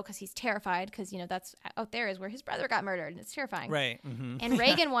want to go because he's terrified, because, you know, that's out there is where his brother got murdered, and it's terrifying. Right. Mm-hmm. And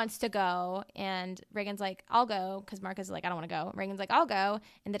Reagan wants to go, and Reagan's like, I'll go, because Marcus is like, I don't want to go. Reagan's like, I'll go,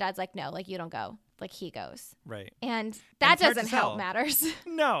 and the dad's like, no, like, you don't go, like, he goes. Right. And that doesn't help matters.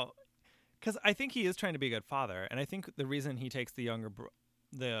 No, because I think he is trying to be a good father, and I think the reason he takes the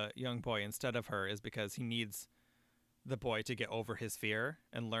young boy instead of her is because he needs the boy to get over his fear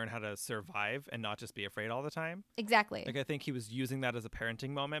and learn how to survive and not just be afraid all the time. Exactly. Like, I think he was using that as a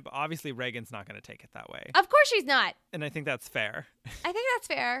parenting moment, but obviously Reagan's not going to take it that way. Of course she's not. And I think that's fair. I think that's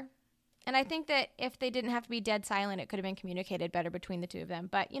fair. And I think that if they didn't have to be dead silent, it could have been communicated better between the two of them.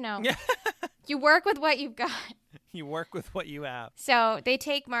 But, you know, you work with what you've got. You work with what you have. So Lee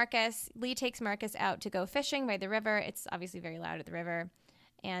takes Marcus out to go fishing by the river. It's obviously very loud at the river.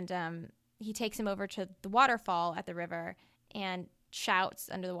 And he takes him over to the waterfall at the river and shouts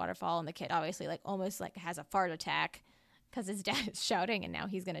under the waterfall. And the kid obviously like almost like has a fart attack because his dad is shouting and now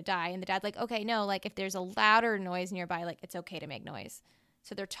he's going to die. And the dad's like, okay, no, like if there's a louder noise nearby, like it's okay to make noise.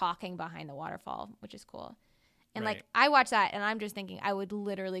 So they're talking behind the waterfall, which is cool. And like I watch that and I'm just thinking I would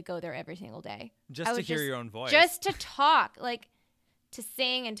literally go there every single day. Just to hear your own voice. Just to talk, like to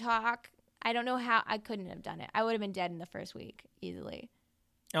sing and talk. I don't know how I couldn't have done it. I would have been dead in the first week easily.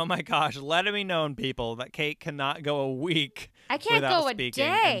 Oh my gosh, let it be known, people, that Kate cannot go a week without speaking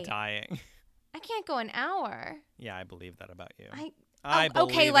and dying. I can't go an hour. Yeah, I believe that about you. I believe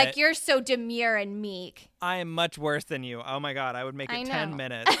okay, like you're so demure and meek. I am much worse than you. Oh my God, I would make it 10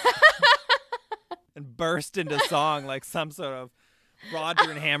 minutes and burst into song like some sort of Roger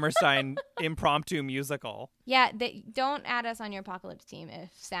and Hammerstein impromptu musical. Yeah, don't add us on your apocalypse team if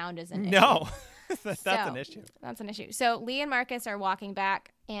sound is an issue. No, that's an issue. That's an issue. So Lee and Marcus are walking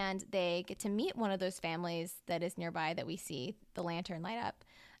back, and they get to meet one of those families that is nearby that we see the lantern light up.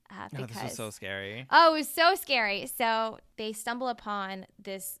 This was so scary. Oh, it was so scary. So they stumble upon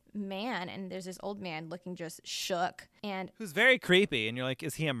this man, and there's this old man looking just shook. And who's very creepy. And you're like,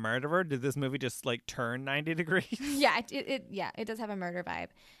 is he a murderer? Did this movie just like turn 90 degrees? Yeah, it does have a murder vibe.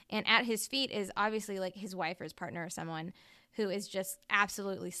 And at his feet is obviously like his wife or his partner or someone who is just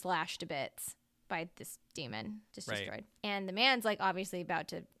absolutely slashed to bits by this demon, just destroyed. And the man's like obviously about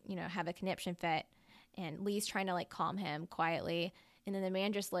to, have a conniption fit. And Lee's trying to like calm him quietly. And then the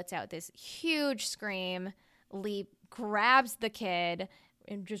man just lets out this huge scream. Lee grabs the kid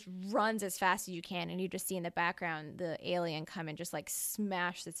and just runs as fast as you can. And you just see in the background the alien come and just like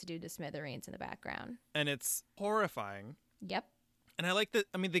smash this dude to smithereens in the background. And it's horrifying. Yep. And I like that.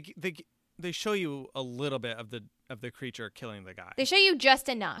 I mean, they show you a little bit of the creature killing the guy. They show you just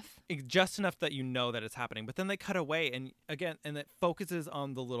enough. Just enough that you know that it's happening. But then they cut away and it focuses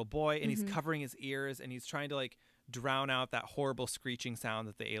on the little boy and he's covering his ears and he's trying to like drown out that horrible screeching sound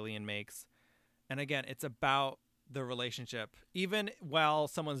that the alien makes. And again, it's about the relationship. Even while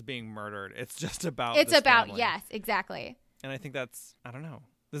someone's being murdered, it's just about It's this about, family. yes, exactly. And I think that's, I don't know.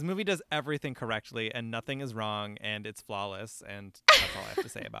 This movie does everything correctly and nothing is wrong and it's flawless, and that's all I have to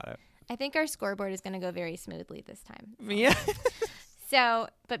say about it. I think our scoreboard is going to go very smoothly this time. Yeah. So,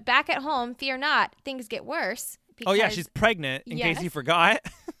 but back at home, fear not, things get worse. Oh, yeah, she's pregnant, in case you forgot.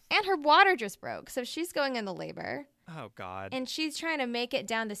 And her water just broke, so she's going into labor. Oh, God. And she's trying to make it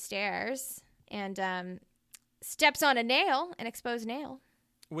down the stairs and steps on a nail, an exposed nail.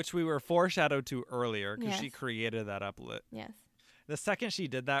 Which we were foreshadowed to earlier because she Yes. created that uplit. Yes. The second she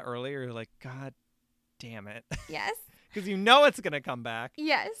did that earlier, you're like, God damn it. Yes. Because you know it's going to come back.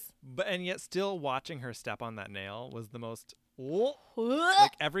 Yes. And yet still watching her step on that nail was the most...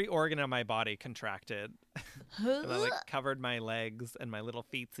 like every organ in my body contracted. And I like covered my legs and my little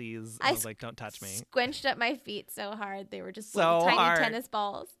feetsies. I was like, don't touch me. Squinched up my feet so hard. They were just So little tiny hard. tennis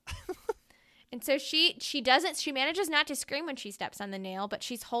balls. And so she manages not to scream when she steps on the nail, but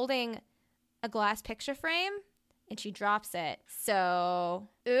she's holding a glass picture frame and she drops it. So,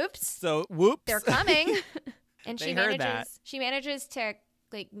 oops. So, whoops. They're coming. And They heard that. she manages to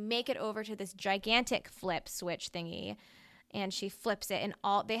like make it over to this gigantic flip switch thingy, and she flips it, and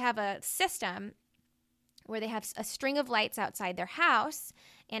they have a system where they have a string of lights outside their house,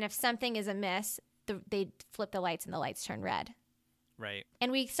 and if something is amiss, they flip the lights and the lights turn red. Right.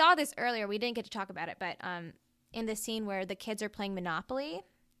 And we saw this earlier. We didn't get to talk about it, but in the scene where the kids are playing Monopoly.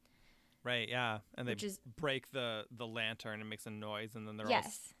 Right, yeah. And they break the lantern and makes a noise, and then they're all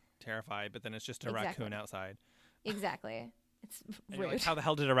terrified, but then it's just a raccoon outside. Exactly. It's And rude. you're like, how the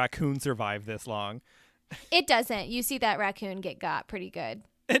hell did a raccoon survive this long? It doesn't. You see that raccoon get got pretty good.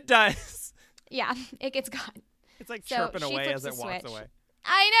 It does. Yeah, it gets got. It's like So chirping she away flips as it the walks switch. away.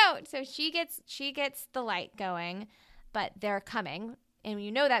 I know. So she gets the light going, but they're coming. And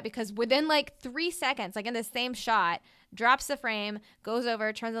you know that because within like 3 seconds, like in the same shot, drops the frame, goes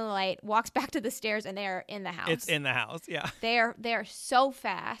over, turns on the light, walks back to the stairs, and they're in the house. It's in the house, yeah. They are so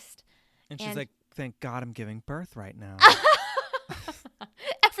fast. And she's like, thank God I'm giving birth right now.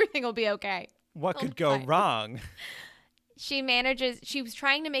 Everything will be okay. What could go wrong? She was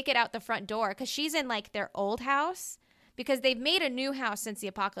trying to make it out the front door because she's in like their old house because they've made a new house since the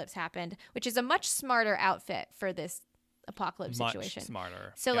apocalypse happened, which is a much smarter outfit for this apocalypse situation. Much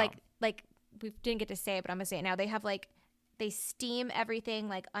smarter. So yeah. like we didn't get to say it, but I'm gonna say it now. They have they steam everything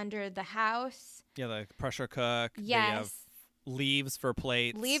like under the house. Yeah, like pressure cook. Yes. They have leaves for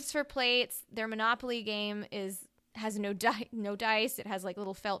plates. Their Monopoly game has no dice. It has like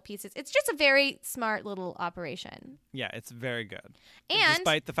little felt pieces. It's just a very smart little operation. Yeah, it's very good. And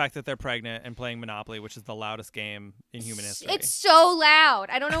despite the fact that they're pregnant and playing Monopoly, which is the loudest game in human history. It's so loud.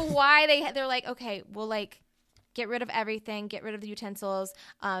 I don't know why they're like, okay, we'll like get rid of everything, get rid of the utensils.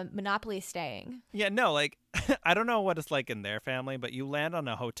 Monopoly's staying. Yeah, no, like I don't know what it's like in their family, but you land on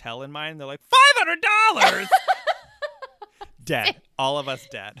a hotel in mine, and they're like $500. Dead. All of us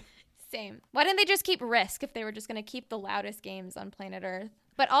dead. Same. Why didn't they just keep Risk if they were just going to keep the loudest games on planet Earth?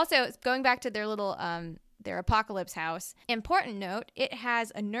 But also, going back to their little their apocalypse house, important note, it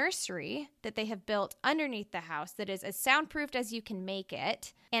has a nursery that they have built underneath the house that is as soundproofed as you can make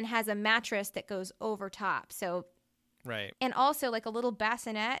it and has a mattress that goes over top. So, right. And also like a little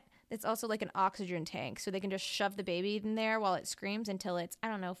bassinet that's also like an oxygen tank. So they can just shove the baby in there while it screams until it's, I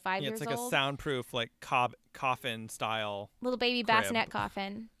don't know, 5 years old. It's like a soundproof, like coffin style. Little baby crib. bassinet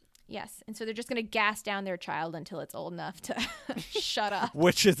coffin. Yes. And so they're just going to gas down their child until it's old enough to shut up.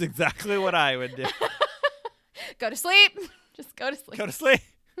 Which is exactly what I would do. Go to sleep. Just go to sleep. Go to sleep.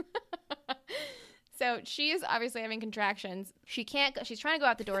 So she is obviously having contractions. She can't go. She's trying to go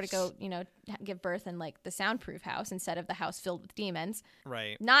out the door to go, give birth in like the soundproof house instead of the house filled with demons.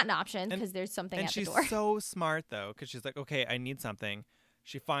 Right. Not an option because there's something at the door. And she's so smart though, because she's like, okay, I need something.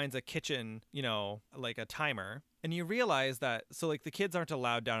 She finds a kitchen, like a timer. And you realize that, so like the kids aren't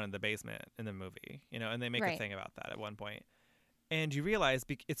allowed down in the basement in the movie, and they make a thing about that at one point. And you realize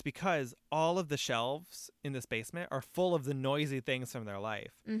it's because all of the shelves in this basement are full of the noisy things from their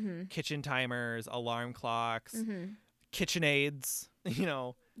life. Mm-hmm. Kitchen timers, alarm clocks, mm-hmm. KitchenAids,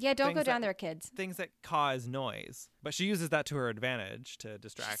 Yeah, don't go down there, kids. Things that cause noise. But she uses that to her advantage to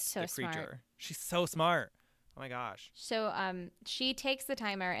distract the creature. Smart. She's so smart. Oh my gosh. So she takes the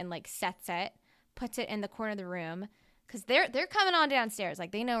timer and like sets it, puts it in the corner of the room because they're coming on downstairs.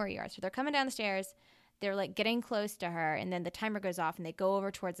 Like they know where you are. So they're coming down the stairs. They're like getting close to her, and then the timer goes off, and they go over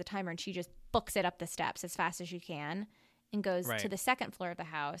towards the timer, and she just books it up the steps as fast as she can, and goes to the second floor of the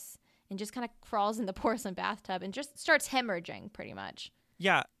house, and just kind of crawls in the porcelain bathtub, and just starts hemorrhaging, pretty much.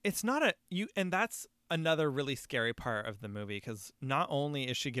 Yeah, it's not and that's another really scary part of the movie because not only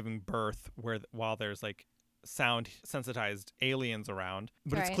is she giving birth while there's like sound sensitized aliens around,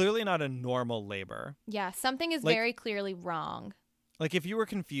 but it's Right. clearly not a normal labor. Yeah, something is Like- very clearly wrong. Like, if you were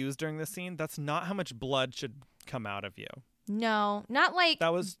confused during this scene, that's not how much blood should come out of you. No, not like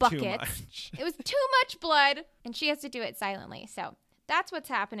That was buckets. too much. It was too much blood, and she has to do it silently. So that's what's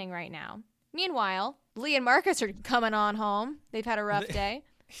happening right now. Meanwhile, Lee and Marcus are coming on home. They've had a rough day.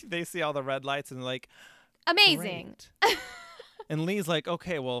 They see all the red lights and they're like, Amazing. "Great." And Lee's like,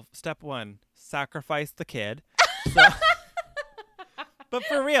 okay, well, step 1, sacrifice the kid. So, but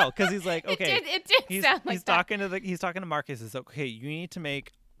for real, because he's like, okay, It did sound like he's that. talking to Marcus. He's okay. You need to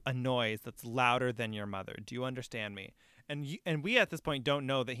make a noise that's louder than your mother. Do you understand me? And we at this point don't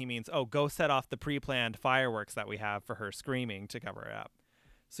know that he means, oh, go set off the pre-planned fireworks that we have for her screaming to cover it up.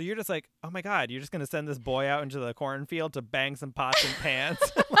 So you're just like, oh my God, you're just gonna send this boy out into the cornfield to bang some pots and pans,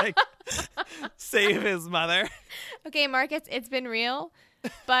 like save his mother. Okay, Marcus, it's been real,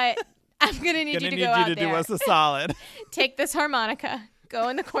 but I'm going to need you to go you out to there. do us a solid Take this harmonica. Go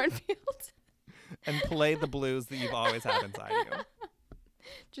in the cornfield. and play the blues that you've always had inside you.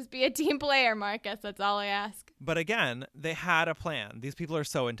 Just be a team player, Marcus. That's all I ask. But again, they had a plan. These people are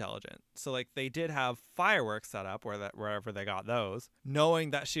so intelligent. So like they did have fireworks set up wherever they got those,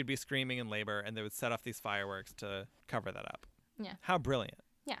 knowing that she'd be screaming in labor, and they would set off these fireworks to cover that up. Yeah. How brilliant.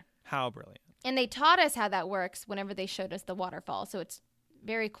 Yeah. How brilliant. And they taught us how that works whenever they showed us the waterfall. So it's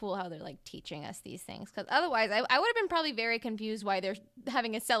very cool how they're like teaching us these things. Because otherwise, I would have been probably very confused why they're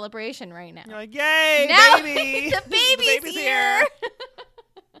having a celebration right now. You're like, yay, Now baby! the baby's here.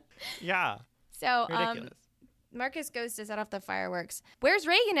 Yeah. So Ridiculous. Marcus goes to set off the fireworks. Where's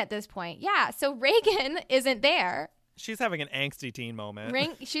Reagan at this point? Yeah, so Reagan isn't there. She's having an angsty teen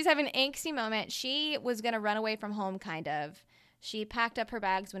moment. She's having an angsty moment. She was going to run away from home, kind of. She packed up her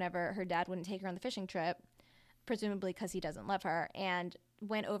bags whenever her dad wouldn't take her on the fishing trip, presumably because he doesn't love her, and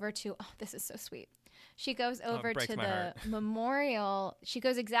went over to, oh, this is so sweet. She goes over breaks to my the heart. memorial. She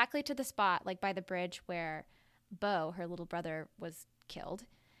goes exactly to the spot, like by the bridge where Bo, her little brother, was killed.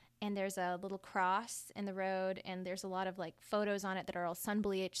 And there's a little cross in the road, and there's a lot of like photos on it that are all sun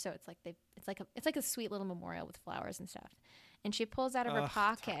bleached. So it's like a sweet little memorial with flowers and stuff. And she pulls out of her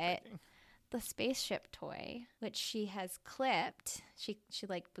pocket the spaceship toy, which she has clipped. She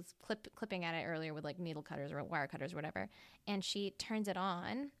like was clipping at it earlier with like needle cutters or wire cutters or whatever. And she turns it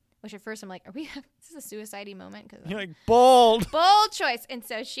on. Which at first I'm like, is this a suicide-y moment? Cause You're like, bold choice. And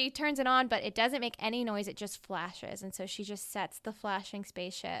so she turns it on, but it doesn't make any noise. It just flashes. And so she just sets the flashing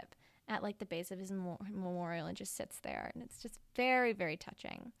spaceship at like the base of his memorial and just sits there. And it's just very, very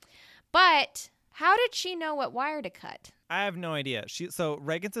touching. But how did she know what wire to cut? I have no idea. So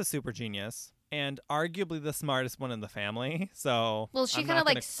Reagan's a super genius and arguably the smartest one in the family. So Well, she I'm kind not of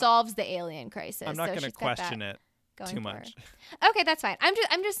like gonna- solve the alien crisis. I'm not so going to she's got question that it going too for much. her. Okay, that's fine.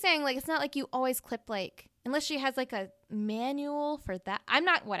 I'm just saying, like, it's not like you always clip, like, unless she has like a manual for that.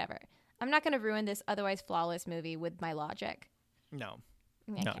 Whatever. I'm not going to ruin this otherwise flawless movie with my logic. No.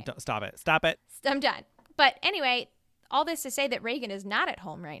 Okay. No, don't, stop it. Stop it. I'm done. But anyway, all this to say that Reagan is not at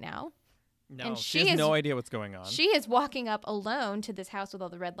home right now. No, And she she has is- no idea what's going on. She is walking up alone to this house with all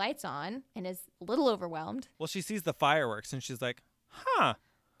the red lights on and is a little overwhelmed. Well, she sees the fireworks and she's like, huh.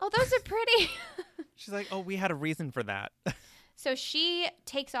 Oh, those are pretty. She's like, oh, we had a reason for that. So she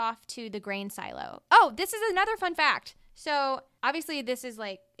takes off to the grain silo. Oh, this is another fun fact. So obviously this is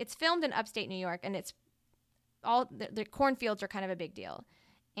like, it's filmed in upstate New York, and it's all, the cornfields are kind of a big deal.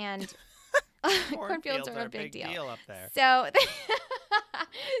 And cornfields are a big deal up there. So,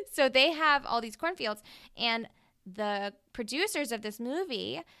 so they have all these cornfields, and the producers of this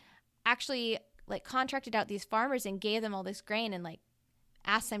movie actually like contracted out these farmers and gave them all this grain and like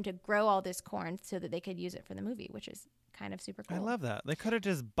asked them to grow all this corn so that they could use it for the movie, which is kind of super cool. I love that. They could have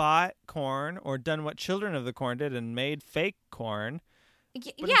just bought corn or done what Children of the Corn did and made fake corn.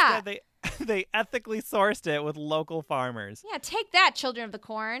 But yeah. instead they ethically sourced it with local farmers. Yeah, take that, Children of the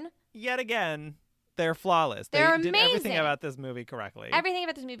Corn. Yet again, they're flawless. They're they did everything amazing. about this movie correctly. Everything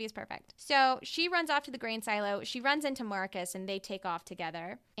about this movie is perfect. So she runs off to the grain silo. She runs into Marcus, and they take off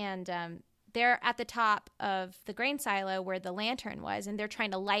together. And they're at the top of the grain silo where the lantern was, and they're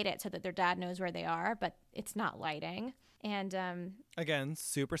trying to light it so that their dad knows where they are, but it's not lighting. And Again,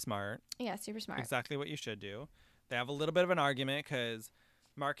 super smart. yeah, super smart. Exactly what you should do. They have a little bit of an argument because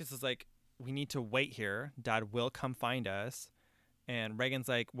Marcus is like, we need to wait here. Dad will come find us. And Reagan's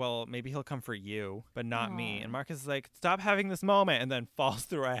like, well, maybe he'll come for you, but not me. Aw. And Marcus is like, stop having this moment, and then falls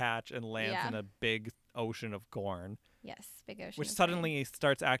through a hatch and lands Yeah. in a big ocean of corn, Yes, big ocean. which of suddenly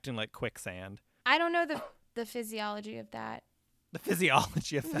starts acting like quicksand. grain. I don't know the physiology of that. The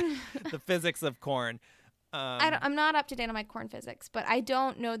physiology of that, the physics of corn. I'm not up to date on my corn physics, but I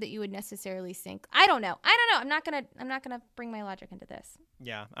don't know that you would necessarily sink. I don't know. I'm not gonna bring my logic into this.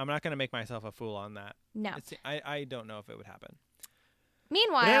 Yeah, I'm not gonna make myself a fool on that. No. I don't know if it would happen.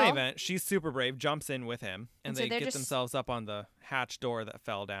 Meanwhile, but in any event, she's super brave, jumps in with him, and so they get themselves up on the hatch door that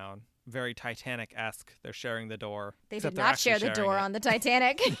fell down. Very Titanic-esque. They're sharing the door. They did not share the door on the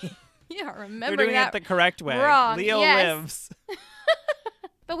Titanic. Yeah, remember They're doing that it the correct way. wrong. Leo lives.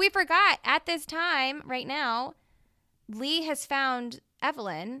 But we forgot, at this time, right now, Lee has found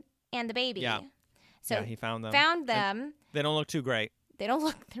Evelyn and the baby. Yeah. So he found them. And they don't look too great. they're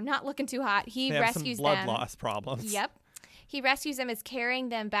not looking too hot. He they rescues have some blood them. loss problems. Yep. He rescues them, is carrying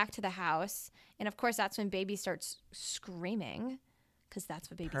them back to the house. And of course, that's when baby starts screaming, because that's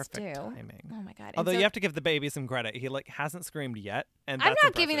what babies Perfect do. timing. Oh my God. Although you have to give the baby some credit. He hasn't screamed yet. And I'm that's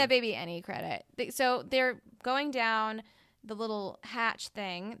not giving that impressive. baby any credit. So they're going down the little hatch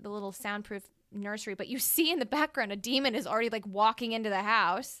thing, the little soundproof nursery, but you see in the background a demon is already like walking into the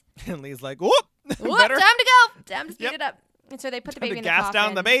house. And Lee's like, whoop! Whoop, time to go! Time to speed it up. And so they put the Time baby to in the gas coffin.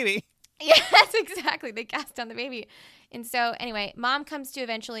 down the baby. Yes, exactly. They gas down the baby. And so anyway, mom comes to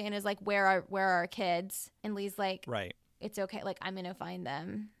eventually and is like, where are our kids? And Lee's like, Right. It's okay. Like, I'm going to find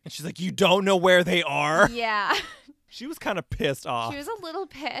them. And she's like, you don't know where they are? Yeah. She was kind of pissed off. She was a little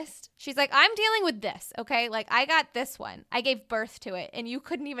pissed. She's like, I'm dealing with this, okay? Like, I got this one. I gave birth to it, and you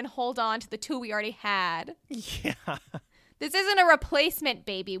couldn't even hold on to the two we already had. Yeah. This isn't a replacement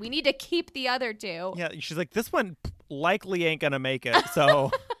baby. We need to keep the other two. Yeah, she's like, this one likely ain't going to make it,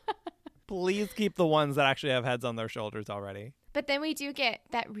 so please keep the ones that actually have heads on their shoulders already. But then we do get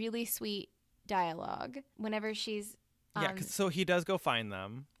that really sweet dialogue whenever she's... Yeah, so he does go find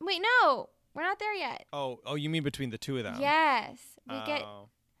them. Wait, no. We're not there yet. Oh, you mean between the two of them? Yes.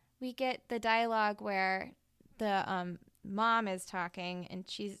 We get the dialogue where the mom is talking, and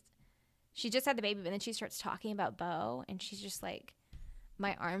she just had the baby, but then she starts talking about Bo, and she's just like,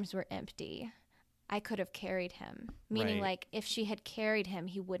 my arms were empty. I could have carried him. Meaning, Right. like, if she had carried him,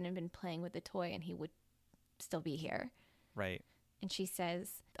 he wouldn't have been playing with the toy, and he would still be here. Right. And she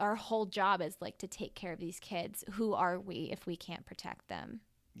says, our whole job is, like, to take care of these kids. Who are we if we can't protect them?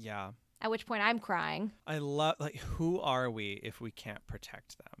 Yeah. At which point I'm crying. I love, who are we if we can't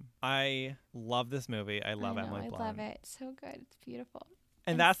protect them? I love this movie. I love Emily Blunt. I love it. It's so good. It's beautiful.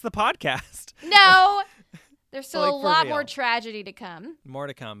 And that's the podcast. No! There's still Like, a for lot real. more tragedy to come. More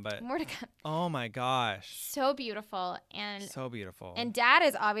to come, but More to come. oh my gosh. So beautiful. And So beautiful. and dad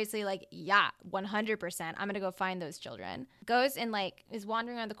is obviously like, yeah, 100%. I'm going to go find those children. Goes and like is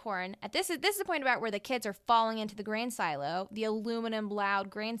wandering around the corn. This is the point about where the kids are falling into the grain silo, the aluminum loud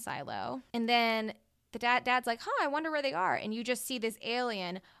grain silo. And then the dad's like, I wonder where they are. And you just see this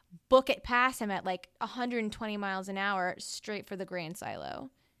alien book it past him at like 120 miles an hour straight for the grain silo.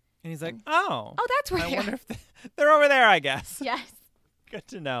 And he's like, oh, that's where I they wonder are. if they're over there, I guess. Yes. Good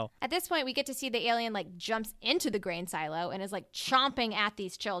to know. At this point, we get to see the alien like jumps into the grain silo and is like chomping at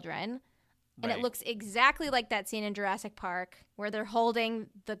these children. And Right. it looks exactly like that scene in Jurassic Park where they're holding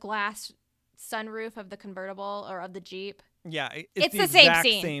the glass sunroof of the convertible or of the Jeep. Yeah, It's the the same exact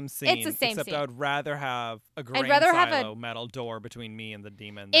scene. same scene. It's the same except scene. I would rather have a grain rather have silo metal door between me and the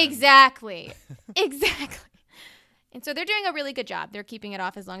demon. Exactly. Exactly. And so they're doing a really good job. They're keeping it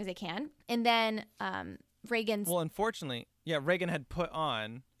off as long as they can. And then Reagan's... Well, unfortunately, Reagan had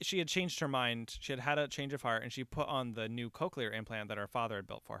she had changed her mind. She had a change of heart, and she put on the new cochlear implant that her father had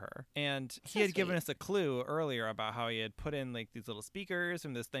built for her. And he had given us a clue earlier about how he had put in like these little speakers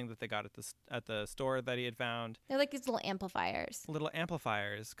from this thing that they got at the store that he had found. They're like these little amplifiers. Little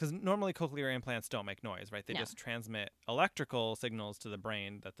amplifiers, because normally cochlear implants don't make noise, right? They just transmit electrical signals to the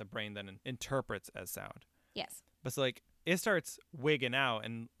brain that the brain then interprets as sound. Yes. But so, like, it starts wigging out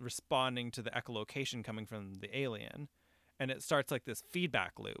and responding to the echolocation coming from the alien. And it starts like this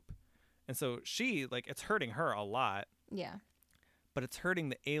feedback loop. And so she, like, it's hurting her a lot. Yeah. But it's hurting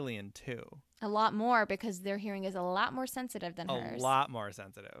the alien too. A lot more because their hearing is a lot more sensitive than hers. A lot more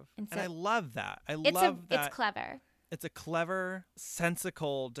sensitive. And I love that. It's clever. It's a clever,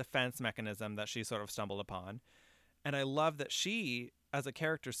 sensical defense mechanism that she sort of stumbled upon. And I love that she, as a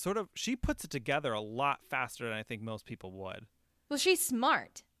character, she puts it together a lot faster than I think most people would. Well, she's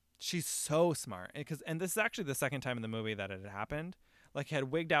smart. She's so smart. And this is actually the second time in the movie that it had happened. Like, it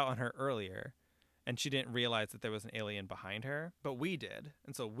had wigged out on her earlier, and she didn't realize that there was an alien behind her. But we did.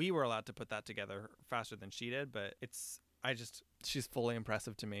 And so we were allowed to put that together faster than she did. But she's fully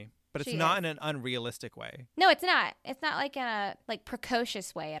impressive to me. But it's not in an unrealistic way. No, it's not. It's not like in a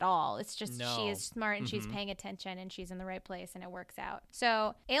precocious way at all. It's just she is smart and she's paying attention and she's in the right place and it works out.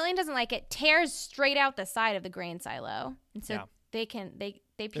 So alien doesn't like it, tears straight out the side of the grain silo. And so they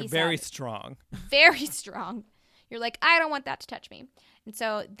They They're peace very out. strong. Very strong. You're like, I don't want that to touch me. And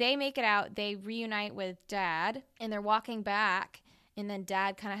so they make it out. They reunite with Dad, and they're walking back. And then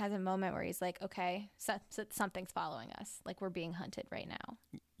Dad kind of has a moment where he's like, okay, so something's following us. Like, we're being hunted right now.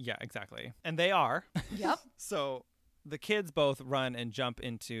 Yeah, exactly. And they are. Yep. So the kids both run and jump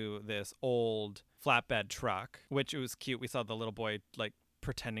into this old flatbed truck, which it was cute. We saw the little boy like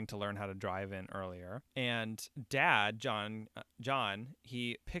pretending to learn how to drive in earlier. And Dad, John,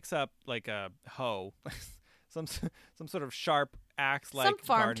 he picks up like a hoe, some sort of sharp axe like Some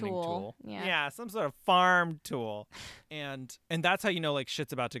farm gardening tool. Yeah, some sort of farm tool. And that's how you know like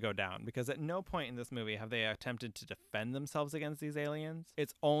shit's about to go down, because at no point in this movie have they attempted to defend themselves against these aliens.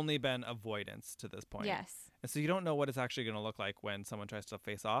 It's only been avoidance to this point. Yes. And so you don't know what it's actually going to look like when someone tries to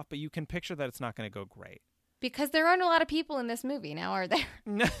face off, but you can picture that it's not going to go great. Because there aren't a lot of people in this movie now, are there?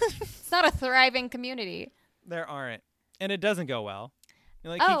 It's not a thriving community. There aren't. And it doesn't go well.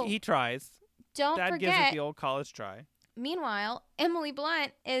 Like he tries. Don't Dad forget. gives it the old college try. Meanwhile, Emily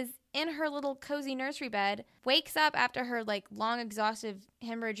Blunt is in her little cozy nursery bed, wakes up after her like long, exhaustive,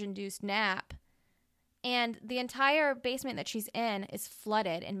 hemorrhage-induced nap, and the entire basement that she's in is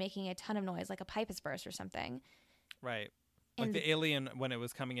flooded and making a ton of noise, like a pipe has burst or something. Right. Like the alien, when it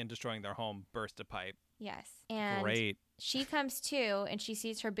was coming in destroying their home, burst a pipe. Yes. And great. She comes to, and she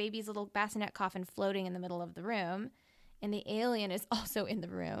sees her baby's little bassinet coffin floating in the middle of the room. And the alien is also in the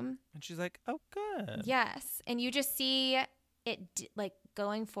room. And she's like, oh, good. Yes. And you just see it like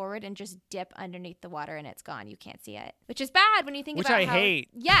going forward and just dip underneath the water, and it's gone. You can't see it, which is bad when you think about how. Which I hate.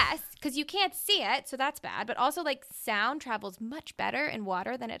 Yes, because you can't see it. So that's bad. But also, like, sound travels much better in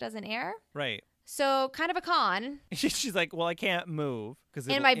water than it does in air. Right. So kind of a con. She's like, well, I can't move.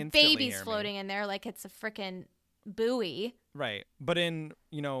 And my baby's floating in there like it's a freaking buoy. Right. But in,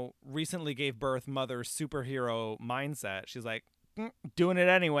 recently gave birth mother superhero mindset, she's like, doing it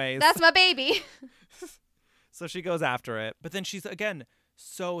anyways. That's my baby. So she goes after it. But then she's, again,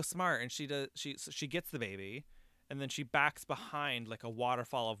 so smart. And she gets the baby. And then she backs behind like a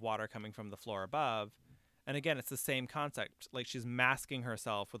waterfall of water coming from the floor above. And again, it's the same concept. Like, she's masking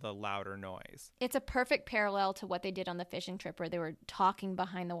herself with a louder noise. It's a perfect parallel to what they did on the fishing trip where they were talking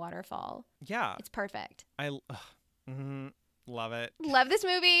behind the waterfall. Yeah. It's perfect. Love it. Love this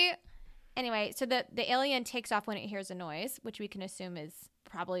movie. Anyway, so the alien takes off when it hears a noise, which we can assume is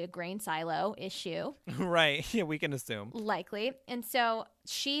probably a grain silo issue. Right. Yeah, we can assume. Likely. And so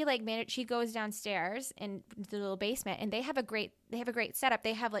she she goes downstairs in the little basement, and they have a great setup.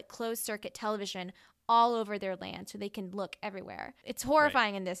 They have like closed circuit television all over their land so they can look everywhere. It's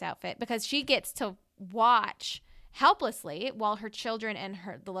horrifying in this outfit because she gets to watch helplessly while her children and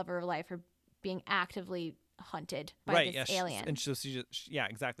the love of her life are being actively hunted by this alien. And so she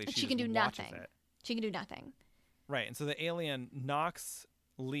exactly. She can do nothing. She can do nothing. Right. And so the alien knocks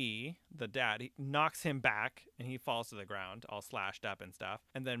Lee, the dad, he knocks him back and he falls to the ground all slashed up and stuff.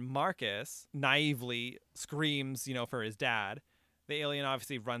 And then Marcus naively screams, for his dad. The alien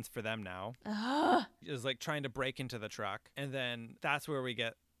obviously runs for them now. Is like trying to break into the truck. And then that's where we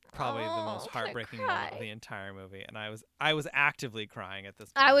get probably the most heartbreaking moment of the entire movie. And I was actively crying at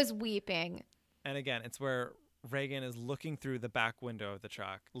this point. I was weeping. And again, it's where Reagan is looking through the back window of the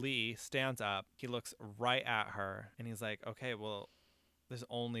truck. Lee stands up. He looks right at her. And he's like, okay, well, there's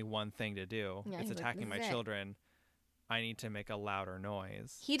only one thing to do. Yeah, it's attacking my children. I need to make a louder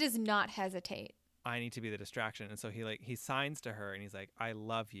noise. He does not hesitate. I need to be the distraction. And so he signs to her and he's like, I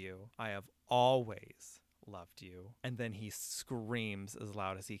love you. I have always loved you. And then he screams as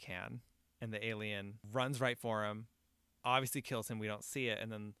loud as he can. And the alien runs right for him, obviously kills him. We don't see it.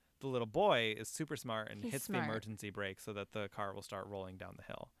 And then the little boy is super smart and hits the emergency brake so that the car will start rolling down the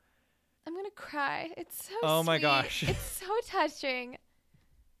hill. I'm going to cry. It's so Oh my sweet. gosh. It's so touching.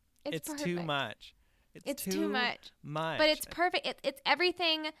 It's perfect. Too much. It's too much. But it's perfect. It's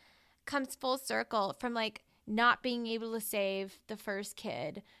everything comes full circle from like not being able to save the first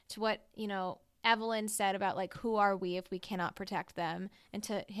kid to what, Evelyn said about like, who are we if we cannot protect them? And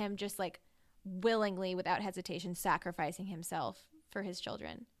to him just like willingly, without hesitation, sacrificing himself for his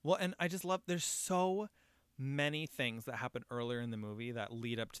children. Well, and I just love, there's so many things that happen earlier in the movie that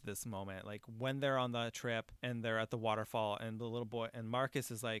lead up to this moment. Like when they're on the trip and they're at the waterfall and the little boy and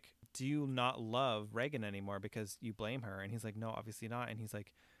Marcus is like, do you not love Reagan anymore because you blame her? And he's like, no, obviously not. And he's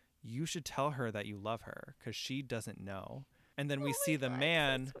like, you should tell her that you love her because she doesn't know. And then we see the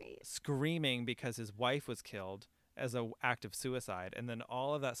man screaming because his wife was killed as an act of suicide. And then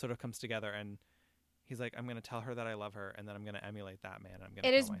all of that sort of comes together and he's like, I'm going to tell her that I love her, and then I'm going to emulate that man. I'm going to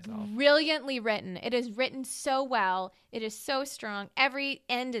kill myself. It is brilliantly written. It is written so well. It is so strong. Every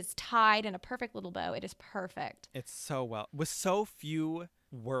end is tied in a perfect little bow. It is perfect. It's so well. With so few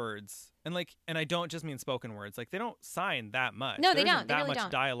words. And I don't just mean spoken words. Like, they don't sign that much. No, they There isn't don't. They that really much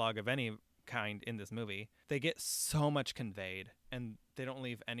don't. dialogue of any kind in this movie. They get so much conveyed, and they don't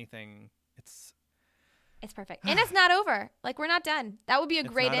leave anything. It's perfect. And it's not over. Like, we're not done. That would be a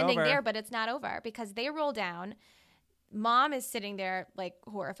great ending over. there, but it's not over because they roll down. Mom is sitting there, like,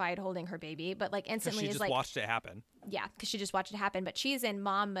 horrified, holding her baby, but, like, instantly she is just like, watched it happen. yeah, because she just watched it happen. But she's in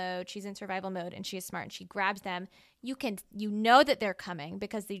mom mode. She's in survival mode, and she is smart. And she grabs them. You know that they're coming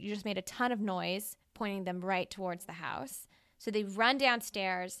because you just made a ton of noise, pointing them right towards the house. So they run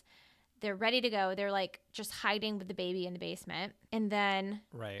downstairs. They're ready to go. They're like just hiding with the baby in the basement. And then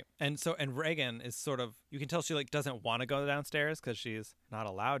right. And Reagan is sort of, you can tell she like doesn't want to go downstairs because she's not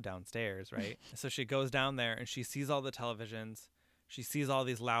allowed downstairs, right? So she goes down there and she sees all the televisions. She sees all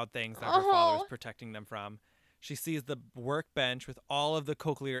these loud things that her father's protecting them from. She sees the workbench with all of the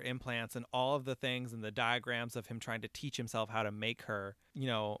cochlear implants and all of the things and the diagrams of him trying to teach himself how to make her,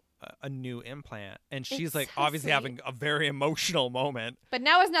 a new implant. And she's like so obviously sweet. Having a very emotional moment. But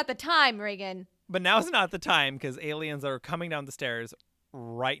now is not the time, Reagan. But now is not the time because aliens are coming down the stairs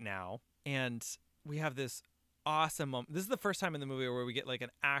right now. And we have this awesome moment. This is the first time in the movie where we get like an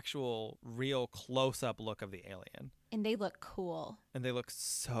actual real close-up look of the alien. And they look cool. And they look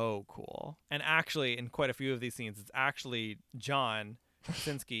so cool. And actually, in quite a few of these scenes, it's actually John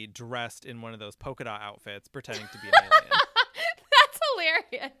Krasinski dressed in one of those polka dot outfits pretending to be an alien. That's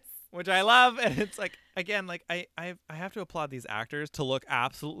hilarious. Which I love. And it's like, again, like I have to applaud these actors to look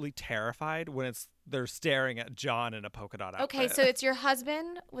absolutely terrified when they're staring at John in a polka dot outfit. Okay, so it's your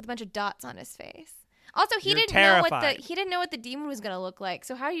husband with a bunch of dots on his face. Also, he didn't know what the demon was going to look like.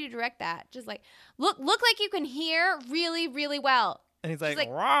 So how do you direct that? Just like look like you can hear really, really well. And he's like,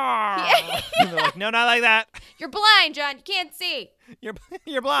 "Rawr." And they're like, "No, not like that. You're blind, John. You can't see.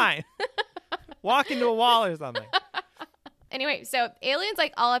 You're blind. Walk into a wall or something." Anyway, so aliens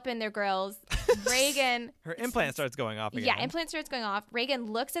like all up in their grills. Reagan, her implant starts going off again. Yeah, implant starts going off. Reagan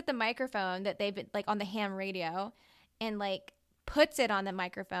looks at the microphone that they've been like on the ham radio, and like puts it on the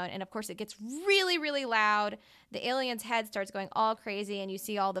microphone, and of course it gets really, really loud. The alien's head starts going all crazy, and you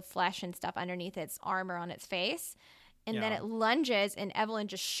see all the flesh and stuff underneath its armor on its face. And then it lunges, and Evelyn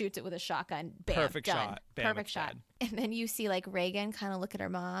just shoots it with a shotgun. Bam, perfect done. shot. Bam, perfect shot. Dead. And then you see like Reagan kind of look at her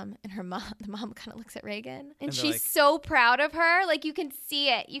mom, and the mom kind of looks at Reagan, and she's like, so proud of her. Like you can see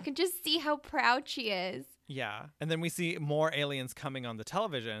it. You can just see how proud she is. Yeah. And then we see more aliens coming on the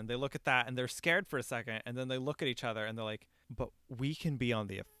television. They look at that, and they're scared for a second, and then they look at each other, and they're like, "But we can be on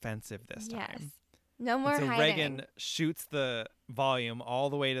the offensive this time." Yes. No more hiding. So Reagan shoots the volume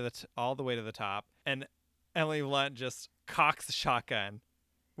all the way to the top, and Emily Blunt just cocks the shotgun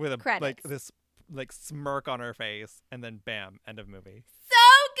with this smirk on her face, and then bam, end of movie. So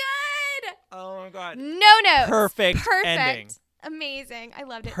good. Oh my god. No notes. Perfect ending. Amazing. I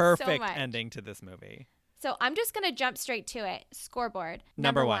loved it Perfect so much. ending to this movie. So I'm just gonna jump straight to it. Scoreboard.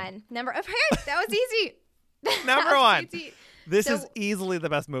 Number one. That was easy. Number one. Easy. This is easily the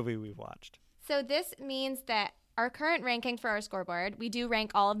best movie we've watched. So this means that our current ranking for our scoreboard, we do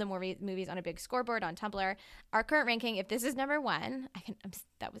rank all of the movies on a big scoreboard on Tumblr. Our current ranking, if this is number one,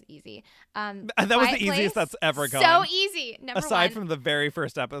 that was easy. That was the easiest that's ever gone. So easy. Aside from the very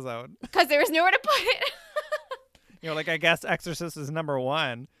first episode. Because there was nowhere to put it. I guess Exorcist is number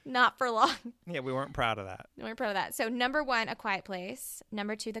one. Not for long. Yeah, we weren't proud of that. We weren't proud of that. So number one, A Quiet Place.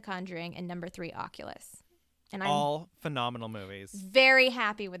 Number two, The Conjuring. And number three, Oculus. And all phenomenal movies. Very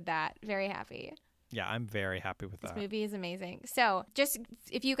happy with that. Very happy. Yeah, I'm very happy with that. This movie is amazing. So just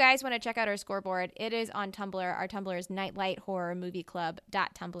if you guys want to check out our scoreboard, it is on Tumblr. Our Tumblr is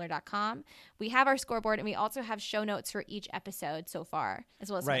nightlighthorrormovieclub.tumblr.com. We have our scoreboard, and we also have show notes for each episode so far, as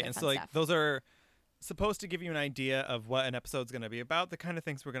well as some other fun stuff. Those are supposed to give you an idea of what an episode's going to be about, the kind of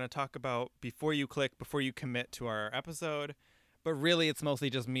things we're going to talk about before you commit to our episode. But really, it's mostly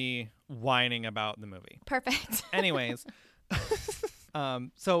just me whining about the movie. Perfect. Anyways,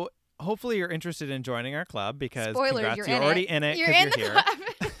 so hopefully you're interested in joining our club because spoilers, you're already in it because you're here.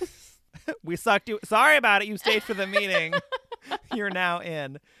 Club. We sucked you. Sorry about it. You stayed for the meeting. You're now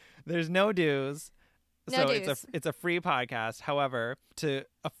in. There's no dues. It's a free podcast. However, to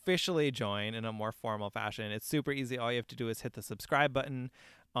officially join in a more formal fashion, it's super easy. All you have to do is hit the subscribe button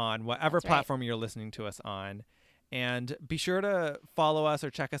on whatever platform you're listening to us on. And be sure to follow us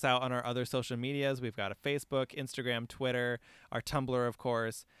or check us out on our other social medias. We've got a Facebook, Instagram, Twitter, our Tumblr, of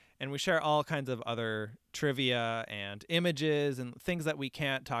course. And we share all kinds of other trivia and images and things that we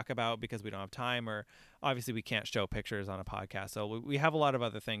can't talk about because we don't have time, or obviously we can't show pictures on a podcast. So we have a lot of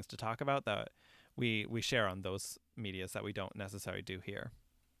other things to talk about that we share on those medias that we don't necessarily do here.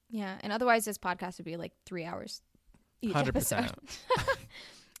 Yeah. And otherwise this podcast would be like 3 hours. each 100%. episode.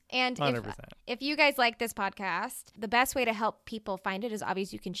 And 100%. if you guys like this podcast, the best way to help people find it is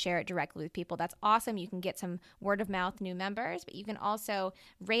obviously you can share it directly with people. That's awesome. You can get some word of mouth new members, but you can also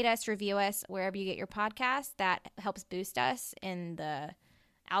rate us, review us wherever you get your podcast. That helps boost us in the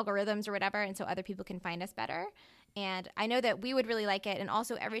algorithms or whatever, and so other people can find us better. And I know that we would really like it. And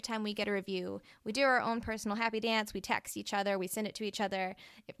also every time we get a review, we do our own personal happy dance. We text each other. We send it to each other.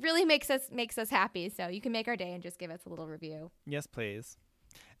 It really makes us happy. So you can make our day and just give us a little review. Yes, please.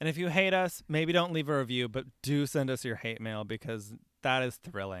 And if you hate us, maybe don't leave a review, but do send us your hate mail because that is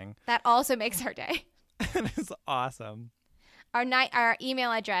thrilling. That also makes our day. It is awesome. Our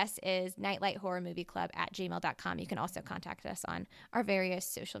email address is nightlighthorrormovieclub@gmail.com. You can also contact us on our various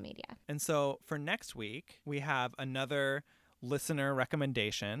social media. And so for next week, we have another listener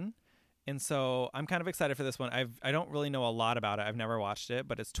recommendation. And so I'm kind of excited for this one. I don't really know a lot about it. I've never watched it,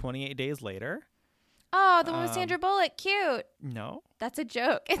 but it's 28 Days Later. Oh, the one with Sandra Bullock. Cute. No. That's a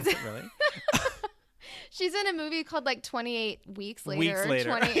joke. Is it really? She's in a movie called like 28 Weeks Later. Weeks Later.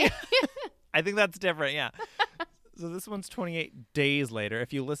 28. I think that's different, yeah. So this one's 28 Days Later.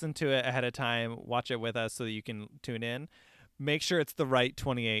 If you listen to it ahead of time, watch it with us so that you can tune in. Make sure it's the right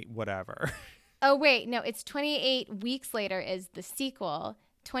 28 whatever. Oh, wait. No, it's 28 Weeks Later is the sequel.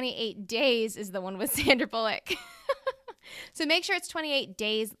 28 Days is the one with Sandra Bullock. So make sure it's 28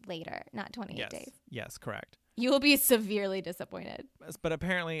 days later, not 28 days. Yes, correct. You will be severely disappointed. But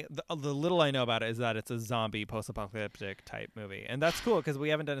apparently, the little I know about it is that it's a zombie post-apocalyptic type movie. And that's cool because we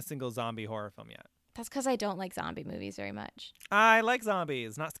haven't done a single zombie horror film yet. That's because I don't like zombie movies very much. I like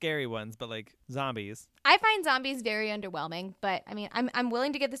zombies. Not scary ones, but like zombies. I find zombies very underwhelming, but I mean, I'm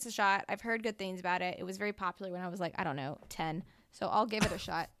willing to give this a shot. I've heard good things about it. It was very popular when I was like, I don't know, 10. So I'll give it a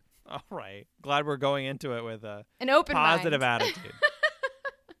shot. All right. Glad we're going into it with an open positive mind. attitude.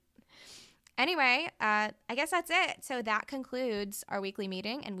 Anyway, I guess that's it. So that concludes our weekly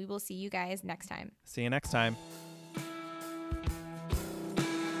meeting, and we will see you guys next time. See you next time.